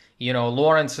straight.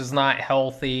 Lawrence is not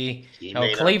healthy.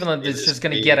 Cleveland is just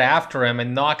going to get after him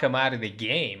and knock him out of the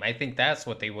game. I think that's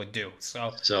what they would do.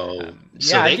 So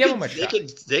I give them a shot.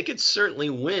 They could certainly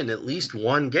win at least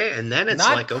one game, and then it's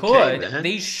okay, man.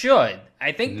 They should.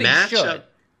 I think they should.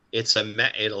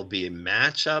 It'll be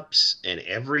matchups in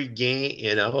every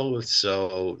game,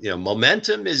 So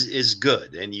momentum is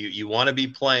good, and you want to be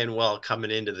playing well coming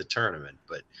into the tournament.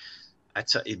 But I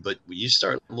tell you, when you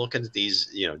start looking at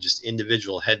these, just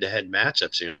individual head-to-head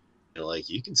matchups,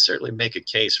 you can certainly make a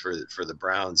case for the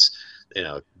Browns,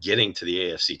 getting to the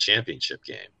AFC Championship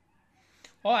game.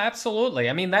 Oh, absolutely.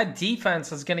 I mean, that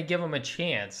defense is going to give them a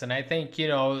chance, and I think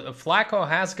Flacco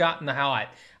has gotten hot.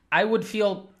 I would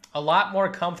feel a lot more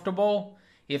comfortable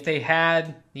if they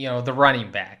had, the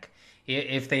running back.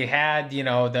 If they had,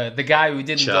 the guy who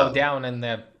didn't go down in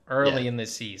the early in the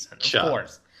season, of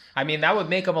course. I mean, that would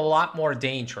make them a lot more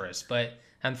dangerous, but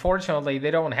unfortunately,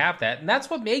 they don't have that, and that's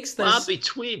what makes this.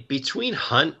 Well, between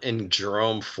Hunt and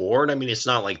Jerome Ford, I mean, it's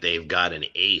not like they've got an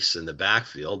ace in the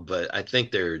backfield, but I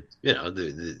think they're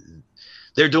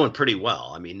doing pretty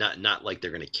well. I mean, not like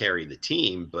they're going to carry the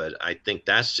team, but I think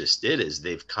that's just it. Is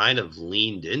they've kind of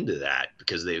leaned into that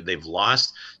because they've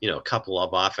lost a couple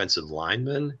of offensive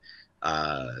linemen.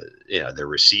 Their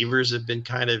receivers have been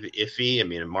kind of iffy. I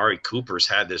mean, Amari Cooper's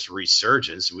had this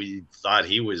resurgence. We thought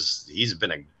he's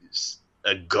been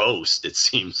a ghost, it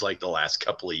seems like, the last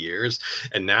couple of years,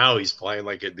 and now he's playing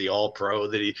like the All-Pro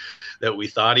that we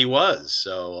thought he was.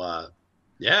 So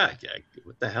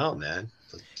what the hell, man?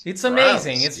 It's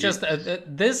amazing. It's just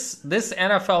this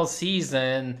NFL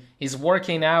season is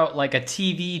working out like a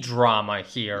TV drama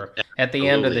here at the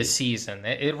end of the season.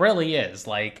 It really is.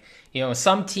 Like,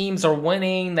 some teams are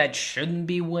winning that shouldn't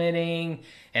be winning.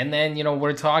 And then,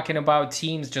 we're talking about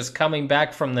teams just coming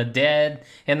back from the dead.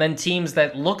 And then teams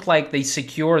that look like they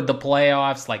secured the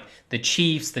playoffs, like the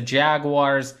Chiefs, the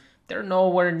Jaguars, they're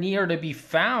nowhere near to be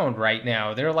found right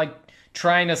now. They're like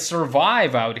trying to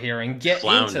survive out here and get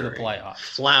into the playoffs.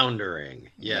 Floundering.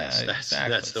 Yes,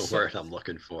 that's the word I'm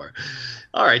looking for.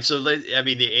 All right, so I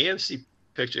mean, the AFC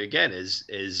picture again is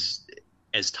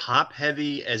as top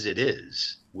heavy as it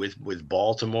is, with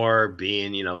Baltimore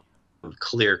being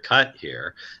clear cut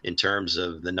here in terms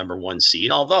of the number one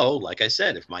seed. Although, like I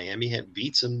said, if Miami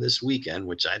beats them this weekend,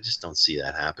 which I just don't see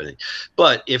that happening,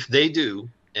 but if they do,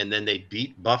 and then they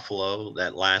beat Buffalo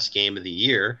that last game of the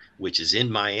year, which is in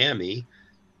Miami,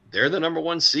 they're the number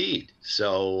one seed.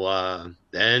 So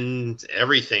then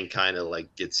everything kind of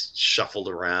like gets shuffled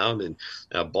around, and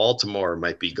Baltimore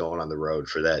might be going on the road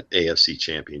for that AFC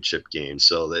Championship game.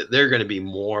 So they're going to be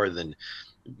more than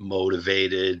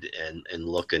motivated and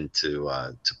looking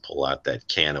to pull out that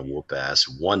can of whoop ass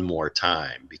one more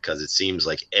time, because it seems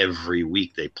like every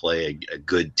week they play a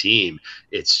good team.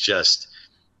 It's just,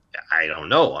 I don't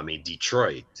know. I mean,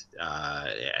 Detroit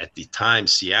at the time,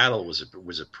 Seattle was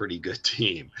a pretty good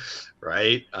team,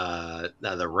 right?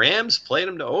 Now the Rams played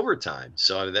them to overtime,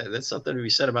 so that's something to be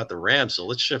said about the Rams. So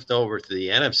let's shift over to the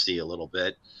NFC a little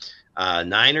bit.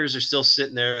 Niners are still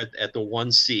sitting there at the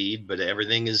one seed, but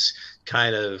everything is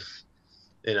kind of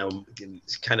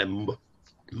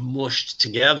mushed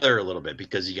together a little bit,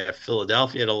 because you got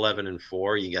Philadelphia at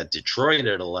 11-4, you got Detroit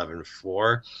at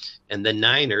 11-4, and the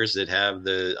Niners that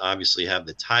obviously have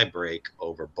the tie break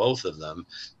over both of them,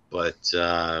 but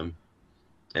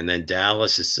and then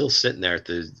Dallas is still sitting there at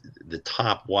the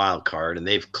top wild card, and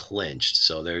they've clinched,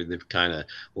 so they've kind of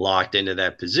locked into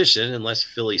that position unless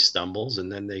Philly stumbles,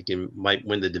 and then they might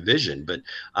win the division. But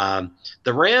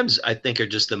the Rams, I think, are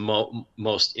just the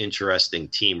most interesting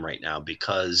team right now,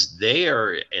 because they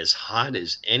are as hot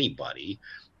as anybody,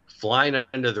 flying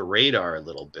under the radar a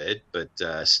little bit. But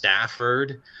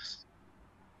Stafford,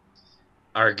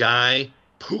 our guy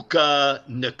Puka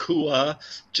Nacua,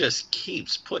 just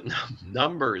keeps putting up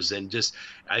numbers, and just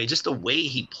the way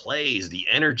he plays, the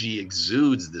energy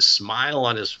exudes, the smile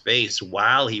on his face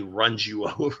while he runs you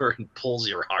over and pulls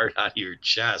your heart out of your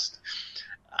chest.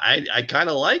 I kind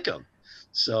of like him.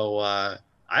 So I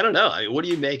don't know. What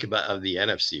do you make of the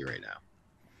NFC right now?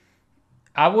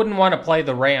 I wouldn't want to play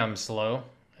the Rams, Lou.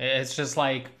 It's just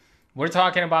like, we're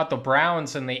talking about the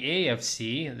Browns in the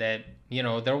AFC that,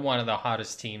 they're one of the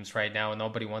hottest teams right now, and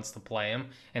nobody wants to play them.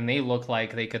 And they look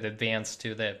like they could advance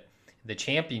to the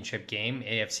championship game,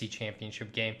 AFC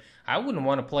championship game. I wouldn't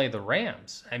want to play the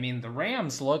Rams. I mean, the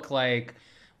Rams look like,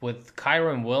 with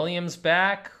Kyren Williams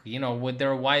back, with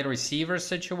their wide receiver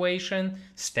situation,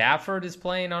 Stafford is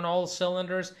playing on all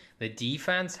cylinders. The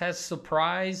defense has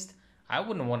surprised. I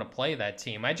wouldn't want to play that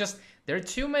team. There are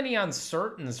too many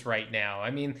uncertainties right now.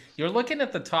 I mean, you're looking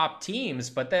at the top teams,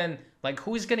 but then, like,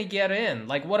 who's going to get in?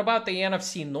 Like, what about the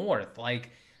NFC North?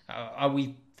 Like, Are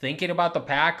we thinking about the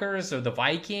Packers or the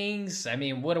Vikings? I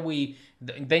mean, what are we?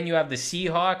 Then you have the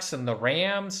Seahawks and the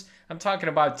Rams. I'm talking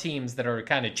about teams that are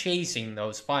kind of chasing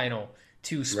those final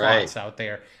two spots out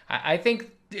there. I think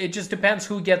it just depends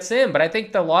who gets in, but I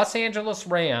think the Los Angeles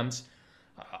Rams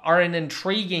are an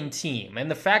intriguing team. And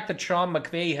the fact that Sean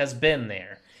McVay has been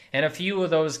there and a few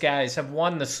of those guys have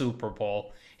won the Super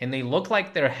Bowl and they look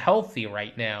like they're healthy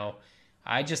right now,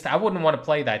 I wouldn't want to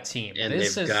play that team. And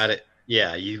got it.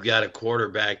 Yeah, you've got a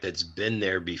quarterback that's been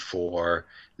there before,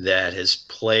 that has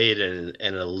played at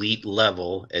an elite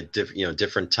level at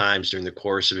different times during the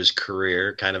course of his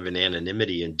career, kind of in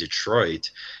anonymity in Detroit.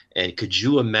 And could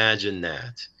you imagine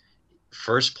that?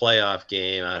 First playoff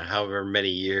game out of however many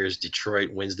years,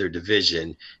 Detroit wins their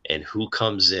division, and who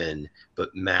comes in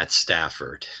but Matt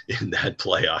Stafford in that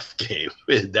playoff game?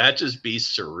 Would that just be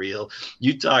surreal?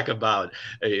 You talk about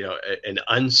an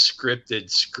unscripted,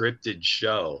 scripted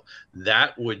show.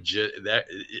 That would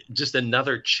just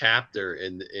another chapter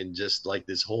in just like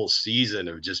this whole season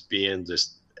of just being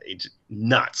just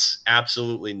nuts,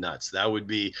 absolutely nuts. That would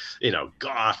be,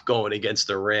 Goff going against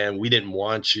the Ram. We didn't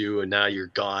want you, and now you're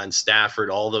gone. Stafford,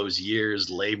 all those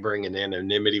years laboring in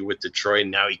anonymity with Detroit,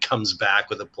 and now he comes back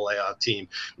with a playoff team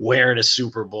wearing a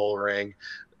Super Bowl ring.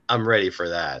 I'm ready for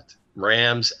that.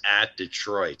 Rams at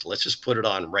Detroit. Let's just put it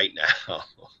on right now.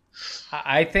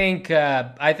 I think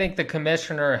the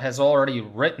commissioner has already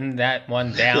written that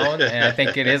one down, and I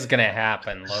think it is going to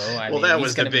happen, Lou. That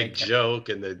was the big joke,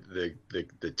 and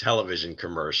the television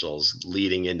commercials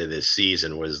leading into this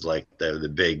season was like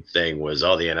the big thing was, the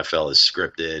NFL is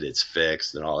scripted, it's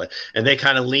fixed, and all that, and they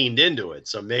kind of leaned into it.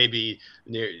 So maybe,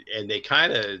 and they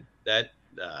kind of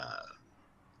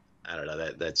I don't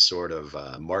know, that sort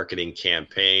of marketing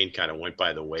campaign kind of went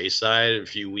by the wayside a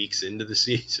few weeks into the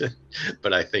season,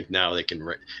 but I think now it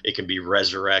can be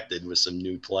resurrected with some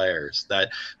new players.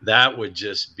 That would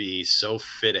just be so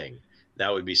fitting.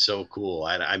 That would be so cool.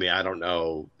 I mean, I don't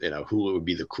know, who it would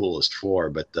be the coolest for,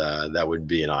 but that would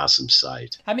be an awesome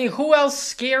sight. I mean, who else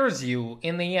scares you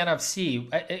in the NFC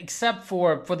except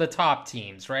for the top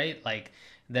teams, right? Like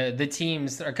the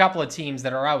teams, a couple of teams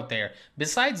that are out there.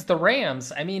 Besides the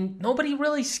Rams, I mean, nobody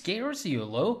really scares you,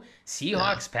 Lou.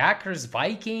 Seahawks, Packers,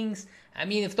 Vikings. I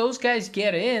mean, if those guys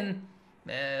get in,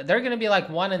 they're going to be like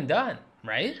one and done,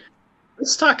 right?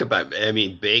 Let's talk about,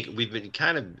 Baker. We've been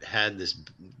kind of had this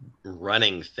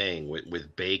running thing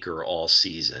with Baker all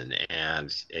season.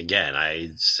 And again, I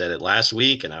said it last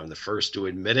week, and I'm the first to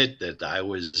admit it, that I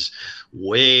was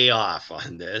way off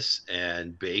on this.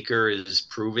 And Baker is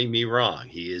proving me wrong.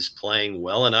 He is playing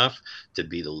well enough to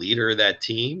be the leader of that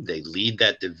team. They lead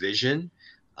that division.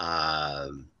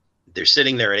 They're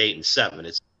sitting there at 8-7.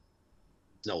 It's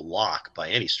no lock by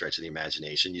any stretch of the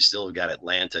imagination. You still have got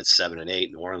Atlanta at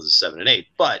 7-8, New Orleans at 7-8.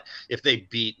 But if they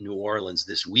beat New Orleans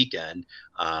this weekend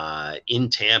in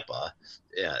Tampa,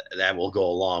 that will go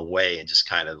a long way in just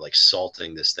kind of like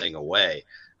salting this thing away.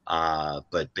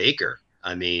 But Baker,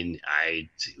 I mean,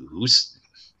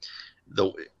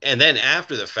 and then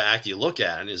after the fact, you look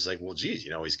at it and it's like, well, geez,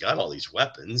 he's got all these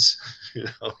weapons.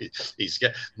 He's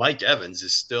got Mike Evans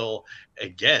is still,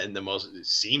 again, it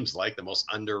seems like the most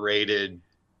underrated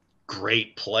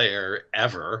great player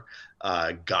ever.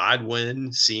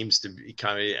 Godwin seems to be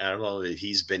kind of, I don't know, that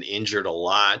he's been injured a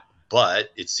lot,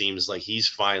 but it seems like he's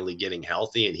finally getting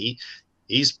healthy, and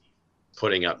he's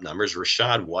putting up numbers.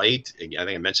 Rachaad White, I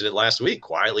think I mentioned it last week,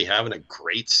 quietly having a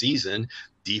great season.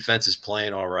 Defense is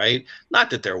playing all right. Not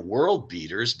that they're world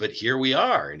beaters, but here we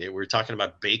are. And we're talking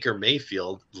about Baker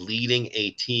Mayfield leading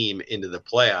a team into the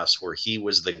playoffs where he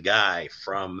was the guy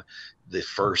from the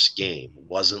first game. It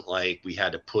wasn't like we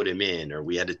had to put him in or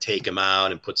we had to take him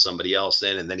out and put somebody else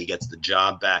in and then he gets the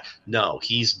job back. No,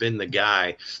 he's been the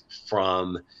guy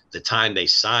from the time they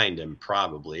signed him,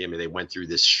 probably. I mean, they went through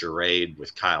this charade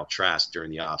with Kyle Trask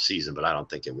during the offseason, but I don't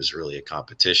think it was really a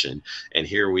competition. And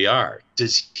here we are.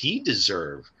 Does he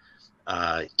deserve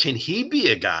can he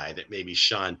be a guy that maybe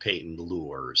Sean Payton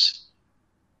lures?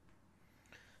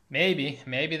 Maybe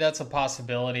that's a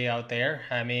possibility out there.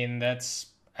 I mean,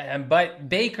 but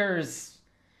Baker's,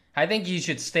 I think he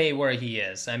should stay where he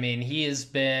is. I mean, he has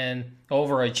been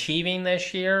overachieving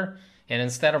this year, and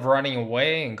instead of running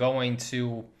away and going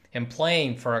to and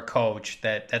playing for a coach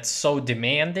that's so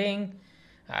demanding,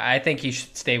 I think he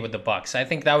should stay with the Bucs. I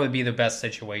think that would be the best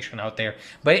situation out there.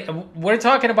 But we're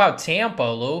talking about Tampa,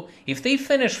 Lou. If they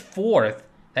finish fourth,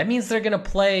 that means they're going to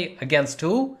play against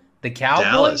who? The Cowboys?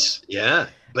 Dallas, yeah.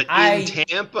 But in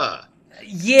Tampa.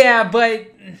 Yeah, but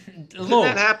Didn't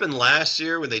that happen last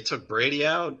year when they took Brady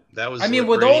out? That was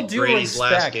with all due Brady's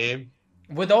respect, last game.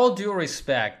 with all due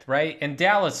respect, right? And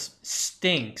Dallas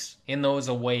stinks in those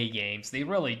away games. They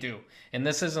really do. And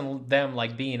this isn't them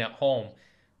like being at home.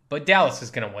 But Dallas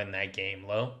is going to win that game,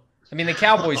 Lou. I mean, the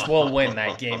Cowboys will win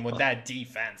that game with that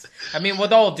defense. I mean,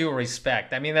 with all due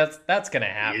respect, I mean, that's going to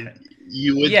happen.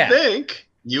 You would think.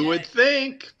 You would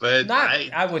think, but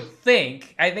I would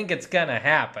think. I think it's going to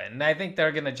happen. I think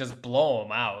they're going to just blow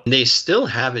them out. They still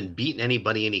haven't beaten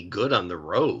anybody any good on the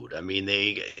road. I mean,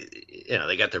 they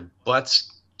got their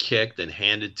butts kicked and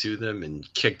handed to them and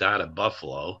kicked out of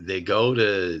Buffalo. They go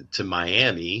to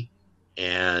Miami,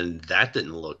 and that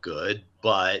didn't look good.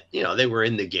 But, they were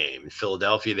in the game. In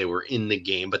Philadelphia, they were in the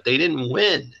game, but they didn't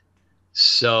win.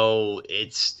 So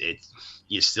it's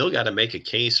you still got to make a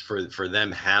case for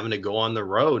them having to go on the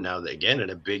road. Now, again, in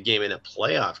a big game, in a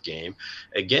playoff game,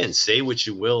 again, say what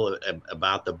you will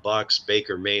about the Bucks,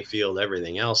 Baker Mayfield,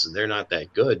 everything else, and they're not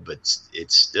that good, but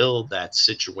it's still that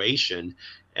situation,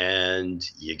 and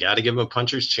you got to give them a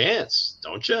puncher's chance,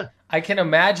 don't you? I can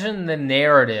imagine the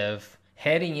narrative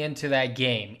heading into that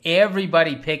game,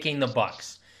 everybody picking the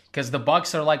Bucks. Because the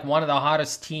Bucks are like one of the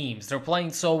hottest teams. They're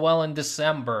playing so well in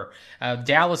December.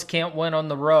 Dallas can't win on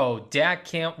the road. Dak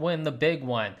can't win the big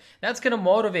one. That's going to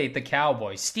motivate the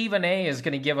Cowboys. Stephen A. is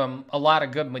going to give them a lot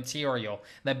of good material.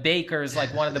 That Baker is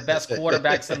like one of the best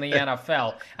quarterbacks in the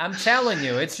NFL. I'm telling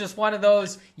you, it's just one of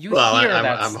those, hear that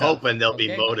I'm stuff. hoping they'll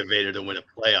be motivated to win a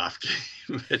playoff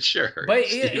game. But sure. But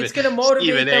it's going to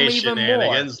motivate them even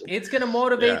more. It's going to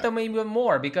motivate them even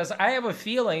more because I have a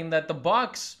feeling that the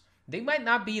Bucks, they might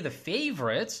not be the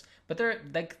favorites, but they're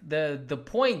like the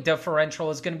point differential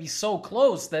is going to be so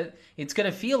close that it's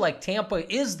going to feel like Tampa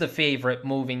is the favorite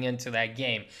moving into that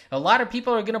game. A lot of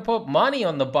people are going to put money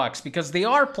on the Bucks because they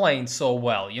are playing so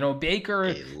well.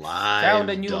 Baker found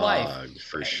a new life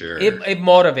for sure. It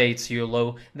motivates you,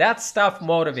 Lou. That stuff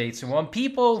motivates you. When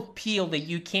people feel that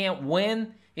you can't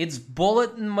win, it's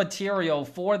bulletin material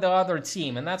for the other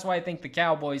team, and that's why I think the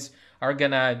Cowboys are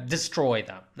going to destroy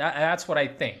them. That's what I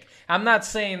think. I'm not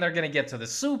saying they're going to get to the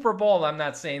Super Bowl. I'm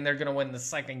not saying they're going to win the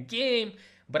second game.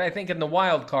 But I think in the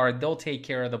wild card, they'll take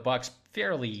care of the Bucks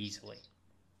fairly easily.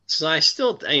 So I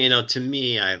still, to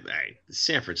me,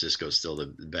 San Francisco is still the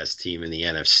best team in the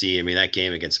NFC. I mean, that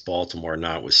game against Baltimore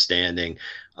notwithstanding,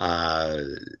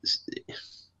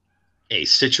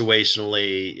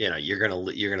 situationally,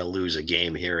 you're gonna lose a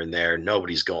game here and there.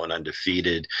 Nobody's going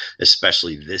undefeated,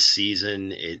 especially this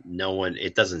season.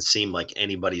 It doesn't seem like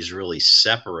anybody's really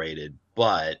separated.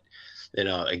 But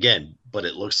but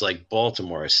it looks like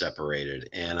Baltimore is separated,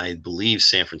 and I believe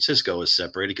San Francisco is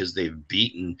separated because they've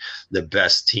beaten the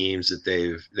best teams that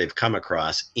they've come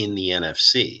across in the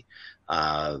NFC.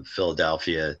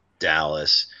 Philadelphia,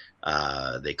 Dallas.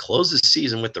 They close the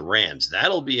season with the Rams.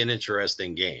 That'll be an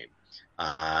interesting game.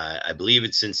 I believe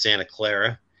it's in Santa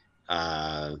Clara.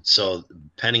 So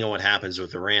depending on what happens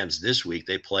with the Rams this week,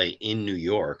 they play in New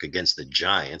York against the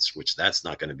Giants, which that's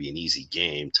not going to be an easy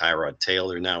game. Tyrod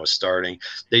Taylor now is starting.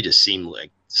 They just seem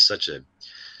like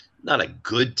not a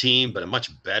good team, but a much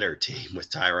better team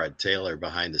with Tyrod Taylor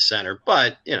behind the center.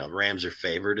 But, Rams are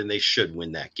favored and they should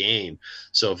win that game.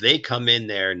 So if they come in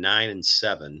there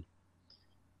 9-7,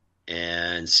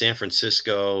 and San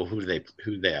Francisco, who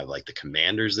do they have? Like the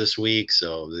Commanders this week,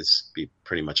 so this be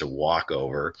pretty much a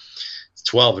walkover. It's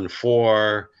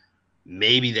 12-4.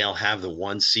 Maybe they'll have the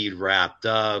 1 seed wrapped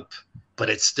up, but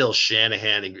it's still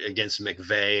Shanahan against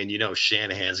McVay, and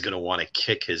Shanahan's going to want to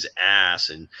kick his ass,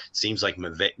 and it seems like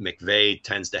McVay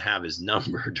tends to have his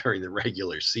number during the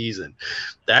regular season.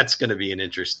 That's going to be an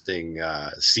interesting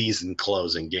season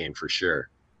closing game for sure.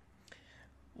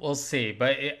 We'll see,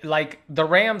 but the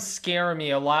Rams scare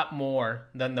me a lot more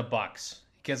than the Bucks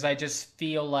because I just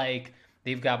feel like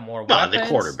they've got more weapons. The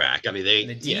quarterback. I mean,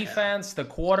 the defense, the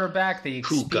quarterback, the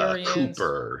experience.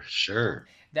 Cooper, sure.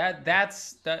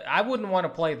 I wouldn't want to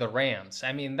play the Rams.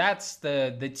 I mean, that's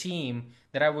the team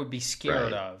that I would be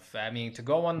scared of. I mean, to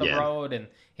go on the road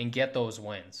and get those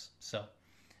wins. So.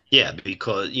 Yeah,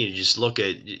 because you just look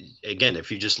at, again, if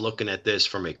you're just looking at this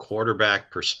from a quarterback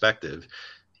perspective,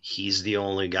 he's the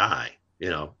only guy.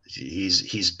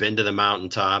 He's been to the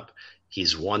mountaintop.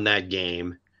 He's won that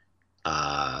game.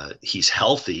 He's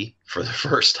healthy for the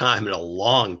first time in a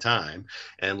long time.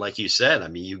 And like you said, I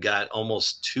mean, you got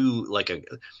almost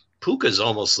Puka's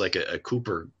almost like a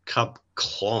Cooper Kupp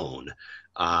clone.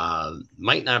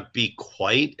 Might not be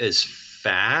quite as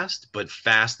fast, but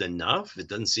fast enough. It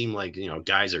doesn't seem like,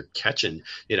 guys are catching,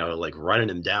 like running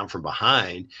him down from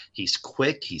behind. He's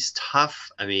quick. He's tough.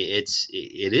 I mean,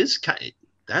 it is kind of,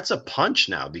 that's a punch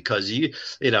now because it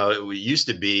used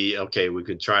to be, okay, we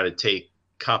could try to take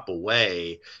Kupp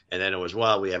away, and then it was,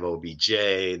 well, we have OBJ,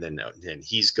 then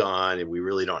he's gone, and we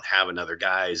really don't have another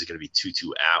guy. Is it going to be Tutu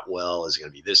Atwell? Is it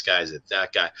going to be this guy? Is it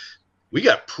that guy? We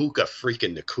got Puka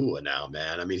freaking Nacua now,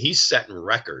 man. I mean, he's setting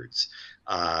records.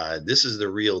 This is the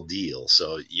real deal.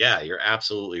 So, yeah, you're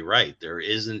absolutely right. There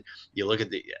isn't – you look at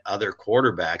the other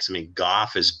quarterbacks. I mean,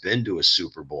 Goff has been to a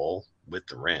Super Bowl with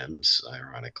the Rams,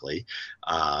 ironically.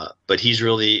 But he's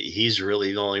really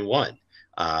the only one.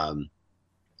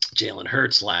 Jalen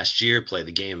Hurts last year played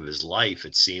the game of his life,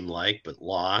 it seemed like, but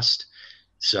lost.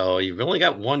 So you've only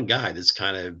got one guy that's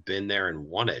kind of been there and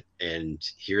won it. And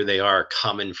here they are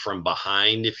coming from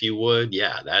behind, if you would.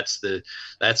 Yeah, that's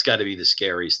got to be the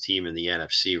scariest team in the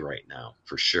NFC right now,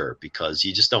 for sure, because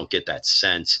you just don't get that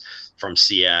sense from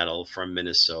Seattle, from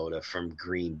Minnesota, from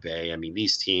Green Bay. I mean,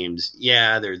 these teams,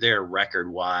 yeah, they're there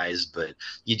record-wise, but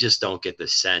you just don't get the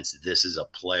sense that this is a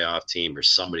playoff team or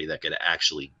somebody that could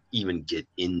actually even get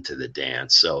into the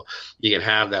dance. So you can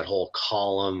have that whole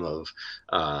column of,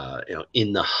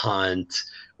 in the hunt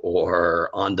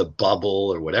or on the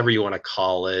bubble or whatever you want to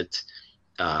call it.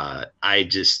 I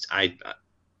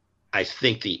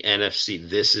think the NFC,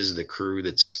 this is the crew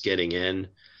that's getting in,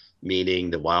 meaning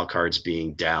the wild cards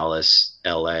being Dallas,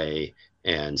 LA,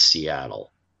 and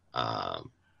Seattle.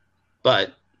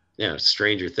 But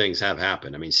stranger things have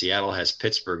happened. I mean, Seattle has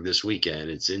Pittsburgh this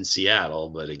weekend. It's in Seattle,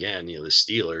 but again, the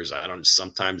Steelers,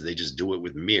 sometimes they just do it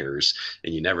with mirrors,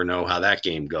 and you never know how that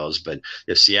game goes. But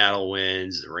if Seattle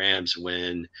wins, the Rams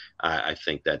win, I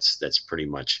think that's pretty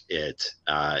much it.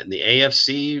 In the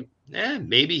AFC,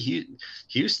 maybe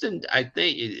Houston, I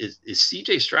think, is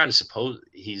CJ Stroud. I suppose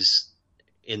he's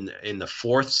in the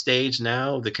fourth stage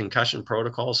now, the concussion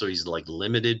protocol, so he's like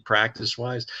limited practice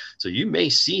wise. So you may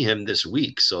see him this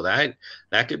week. So that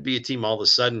could be a team, all of a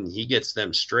sudden he gets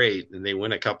them straight and they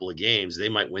win a couple of games, they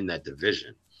might win that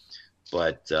division.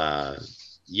 But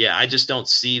I just don't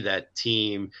see that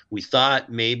team. We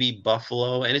thought maybe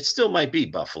Buffalo, and it still might be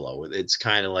Buffalo. It's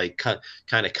kind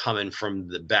of coming from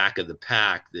the back of the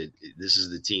pack that this is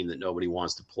the team that nobody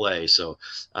wants to play. So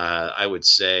I would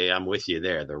say I'm with you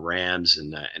there. The Rams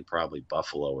and probably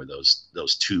Buffalo are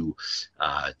those two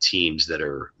teams that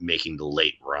are making the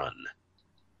late run.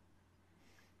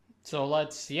 So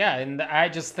and I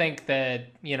just think that,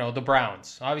 the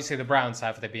Browns, obviously the Browns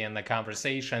have to be in the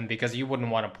conversation because you wouldn't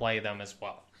want to play them as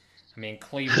well. I mean,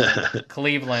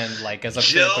 Cleveland, like as a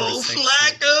Joe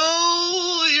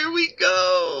Flacco, here we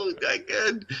go.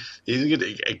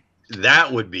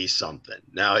 That would be something.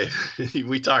 Now, if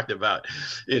we talked about,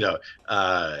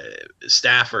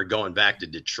 Stafford going back to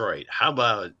Detroit. How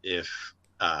about if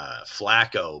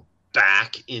Flacco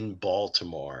back in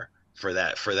Baltimore for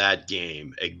that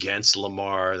game against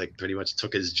Lamar, that pretty much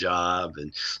took his job,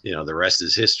 and the rest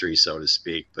is history, so to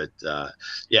speak. But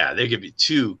there could be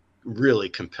two really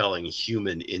compelling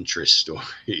human interest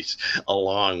stories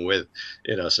along with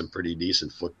some pretty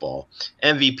decent football.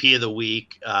 MVP of the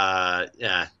week,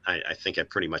 I think I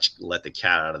pretty much let the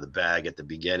cat out of the bag at the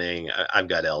beginning. I've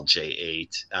got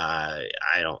LJ8. I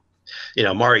don't.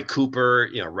 Mari Cooper,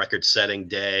 record-setting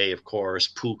day, of course.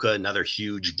 Puka, another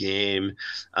huge game.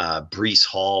 Breece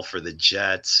Hall for the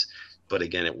Jets. But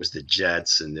again, it was the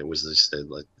Jets, and it was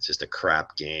just a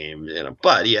crap game.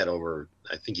 But he had over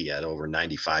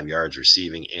 95 yards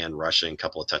receiving and rushing, a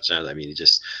couple of touchdowns. I mean,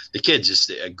 the kid's just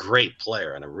a great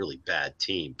player on a really bad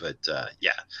team. But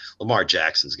Lamar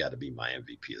Jackson's got to be my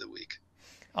MVP of the week.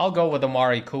 I'll go with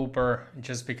Amari Cooper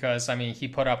just because, he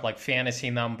put up like fantasy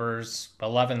numbers,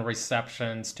 11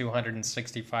 receptions,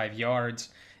 265 yards,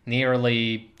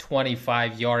 nearly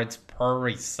 25 yards per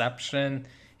reception,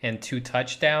 and 2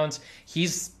 touchdowns.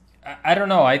 I don't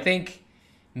know, I think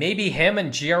maybe him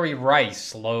and Jerry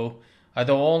Rice, Lou, are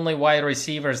the only wide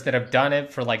receivers that have done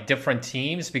it for like different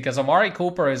teams, because Amari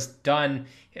Cooper has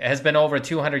been over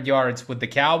 200 yards with the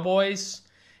Cowboys.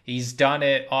 He's done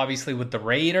it, obviously, with the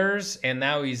Raiders, and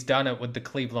now he's done it with the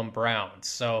Cleveland Browns.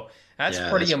 So that's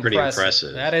pretty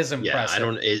impressive. That is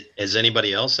impressive. Has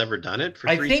anybody else ever done it for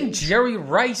 3 teams? I think Jerry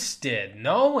Rice did.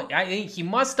 No, I think he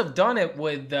must have done it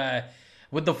with the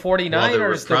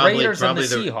 49ers, the Raiders, and the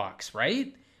Seahawks,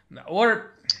 right?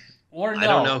 Or no. I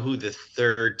don't know who the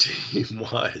third team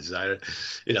was.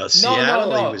 Seattle.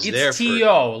 No. He was it's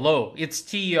T.O., Lou. It's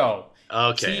T.O.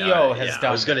 Okay, T.O. has done.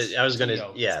 I was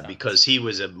gonna, because he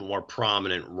was a more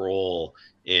prominent role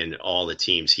in all the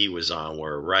teams he was on.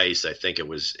 Where Rice, I think it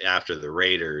was after the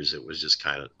Raiders, it was just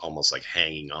kind of almost like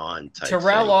hanging on type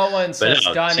Terrell thing. Owens has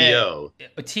done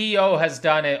it. T.O. has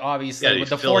done it, obviously, with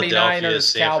the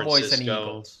 49ers, Cowboys, and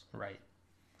Eagles. Right.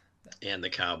 And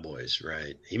the Cowboys,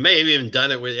 right? He may have even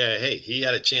done it with. Hey, he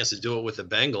had a chance to do it with the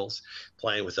Bengals,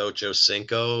 playing with Ocho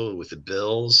Cinco, with the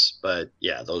Bills. But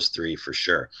yeah, those three for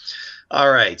sure.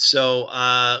 All right,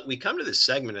 so we come to this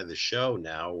segment of the show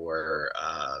now where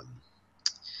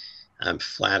I'm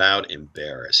flat out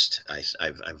embarrassed.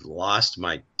 I've lost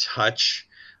my touch.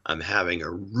 I'm having a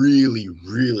really,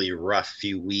 really rough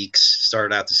few weeks.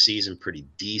 Started out the season pretty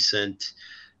decent.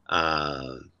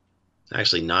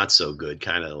 Actually not so good,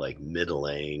 kind of like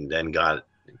middling, then got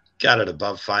it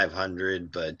above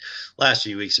 500, but last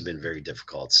few weeks have been very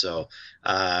difficult. So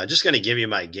just going to give you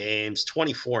my games,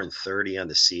 24-30 on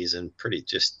the season. Pretty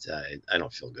just, I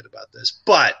don't feel good about this,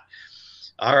 but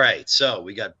all right. So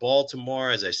we got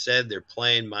Baltimore. As I said, they're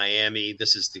playing Miami.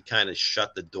 This is to kind of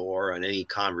shut the door on any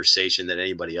conversation that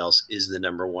anybody else is the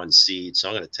number one seed. So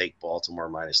I'm going to take Baltimore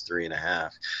minus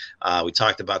 3.5. We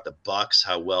talked about the Bucs,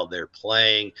 how well they're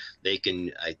playing. They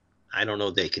can, I don't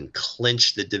know, they can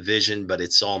clinch the division, but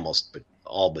it's almost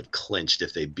all but clinched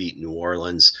if they beat New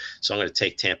Orleans. So I'm going to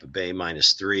take Tampa Bay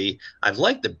minus 3. I've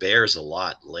liked the Bears a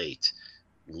lot late.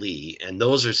 Lee, and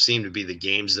those seem to be the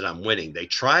games that I'm winning. They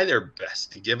try their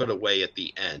best to give it away at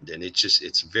the end, and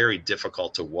it's very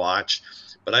difficult to watch.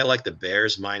 But I like the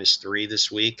Bears minus 3 this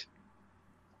week.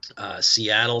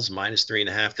 Seattle's minus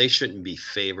 3.5. They shouldn't be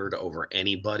favored over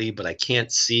anybody, but I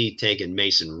can't see taking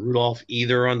Mason Rudolph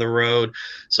either on the road.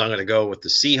 So I'm going to go with the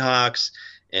Seahawks.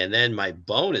 And then my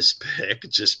bonus pick,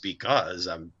 just because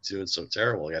I'm doing so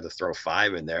terrible, I got to throw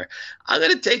 5 in there. I'm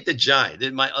going to take the Giants.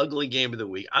 In my ugly game of the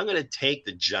week, I'm going to take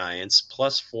the Giants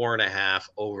plus 4.5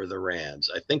 over the Rams.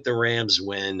 I think the Rams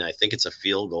win. I think it's a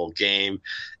field goal game.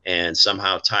 And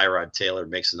somehow Tyrod Taylor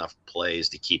makes enough plays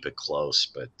to keep it close.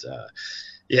 But,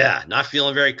 yeah, not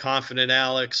feeling very confident,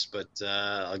 Alex, but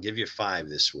I'll give you 5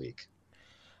 this week.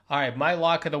 All right, my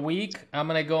lock of the week, I'm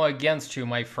going to go against you,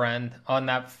 my friend, on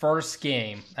that first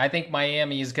game. I think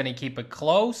Miami is going to keep it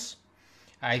close.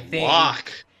 I think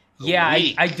Lock. Yeah,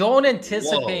 I don't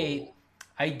anticipate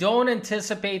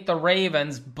the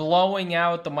Ravens blowing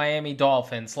out the Miami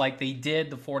Dolphins like they did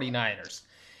the 49ers.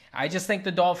 I just think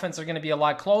the Dolphins are going to be a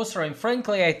lot closer, and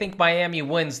frankly, I think Miami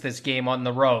wins this game on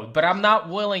the road. But I'm not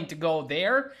willing to go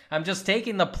there. I'm just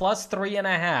taking the plus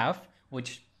 3.5,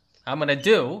 which I'm going to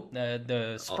do,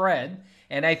 the spread.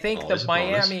 And I think that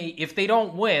Miami, if they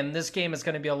don't win, this game is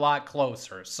going to be a lot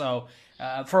closer. So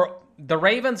for the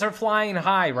Ravens are flying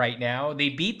high right now. They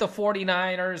beat the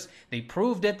 49ers. They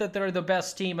proved it that they're the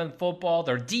best team in football.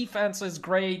 Their defense is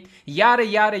great, yada,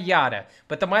 yada, yada.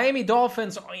 But the Miami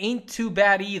Dolphins ain't too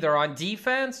bad either on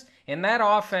defense. And that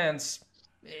offense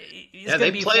is going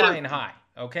to be flying high.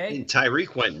 Okay. And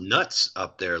Tyreek went nuts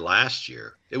up there last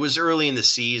year. It was early in the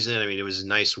season. I mean, it was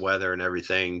nice weather and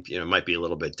everything. You know, it might be a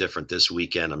little bit different this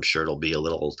weekend. I'm sure it'll be a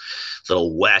little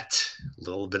wet, a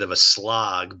little bit of a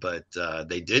slog, but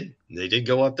they did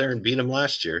go up there and beat them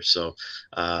last year. So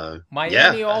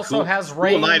Miami also has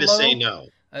rain. Who am I to say no?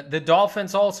 The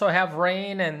Dolphins also have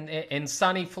rain and in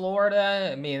sunny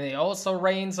Florida. I mean, it also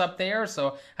rains up there,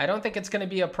 so I don't think it's going to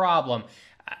be a problem.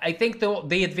 I think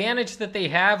the advantage that they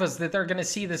have is that they're going to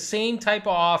see the same type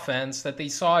of offense that they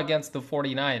saw against the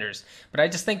 49ers. But I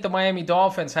just think the Miami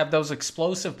Dolphins have those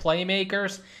explosive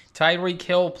playmakers. Tyreek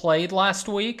Hill played last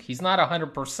week. He's not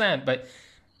 100%, but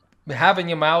having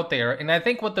him out there. And I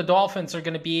think what the Dolphins are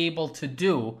going to be able to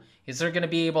do is they're going to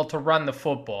be able to run the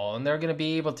football. And they're going to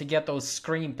be able to get those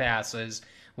screen passes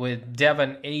with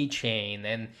Devon Achane.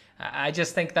 And I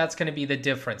just think that's going to be the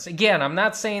difference. Again, I'm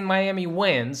not saying Miami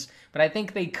wins, but I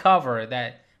think they cover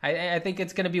that. I think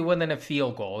it's going to be within a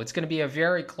field goal. It's going to be a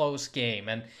very close game.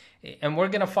 And we're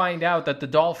going to find out that the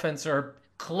Dolphins are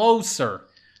closer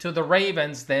to the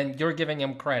Ravens than you're giving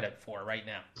them credit for right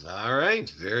now. All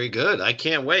right. Very good. I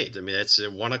can't wait. I mean, it's a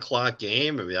 1:00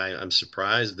 game. I mean, I'm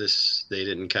surprised they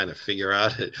didn't kind of figure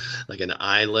out like an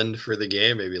island for the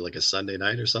game, maybe like a Sunday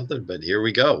night or something. But here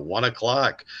we go.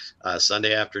 1:00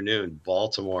 Sunday afternoon,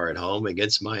 Baltimore at home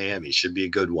against Miami. Should be a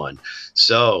good one.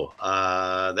 So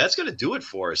that's going to do it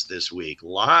for us this week.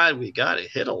 We got to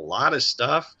hit a lot of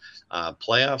stuff.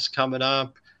 Playoffs coming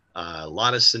up. A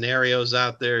lot of scenarios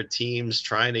out there, teams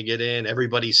trying to get in.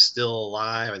 Everybody's still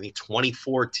alive. I think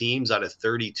 24 teams out of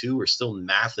 32 are still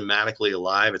mathematically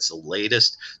alive. It's the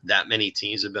latest. That many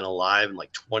teams have been alive in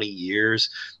like 20 years.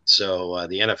 So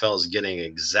the NFL is getting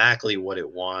exactly what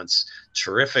it wants.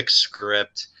 Terrific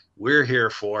script. We're here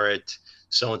for it.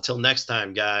 So until next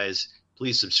time, guys,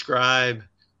 please subscribe,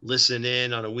 listen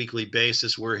in on a weekly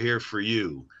basis. We're here for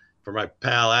you. For my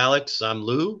pal Alex, I'm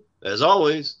Lou. As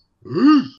always,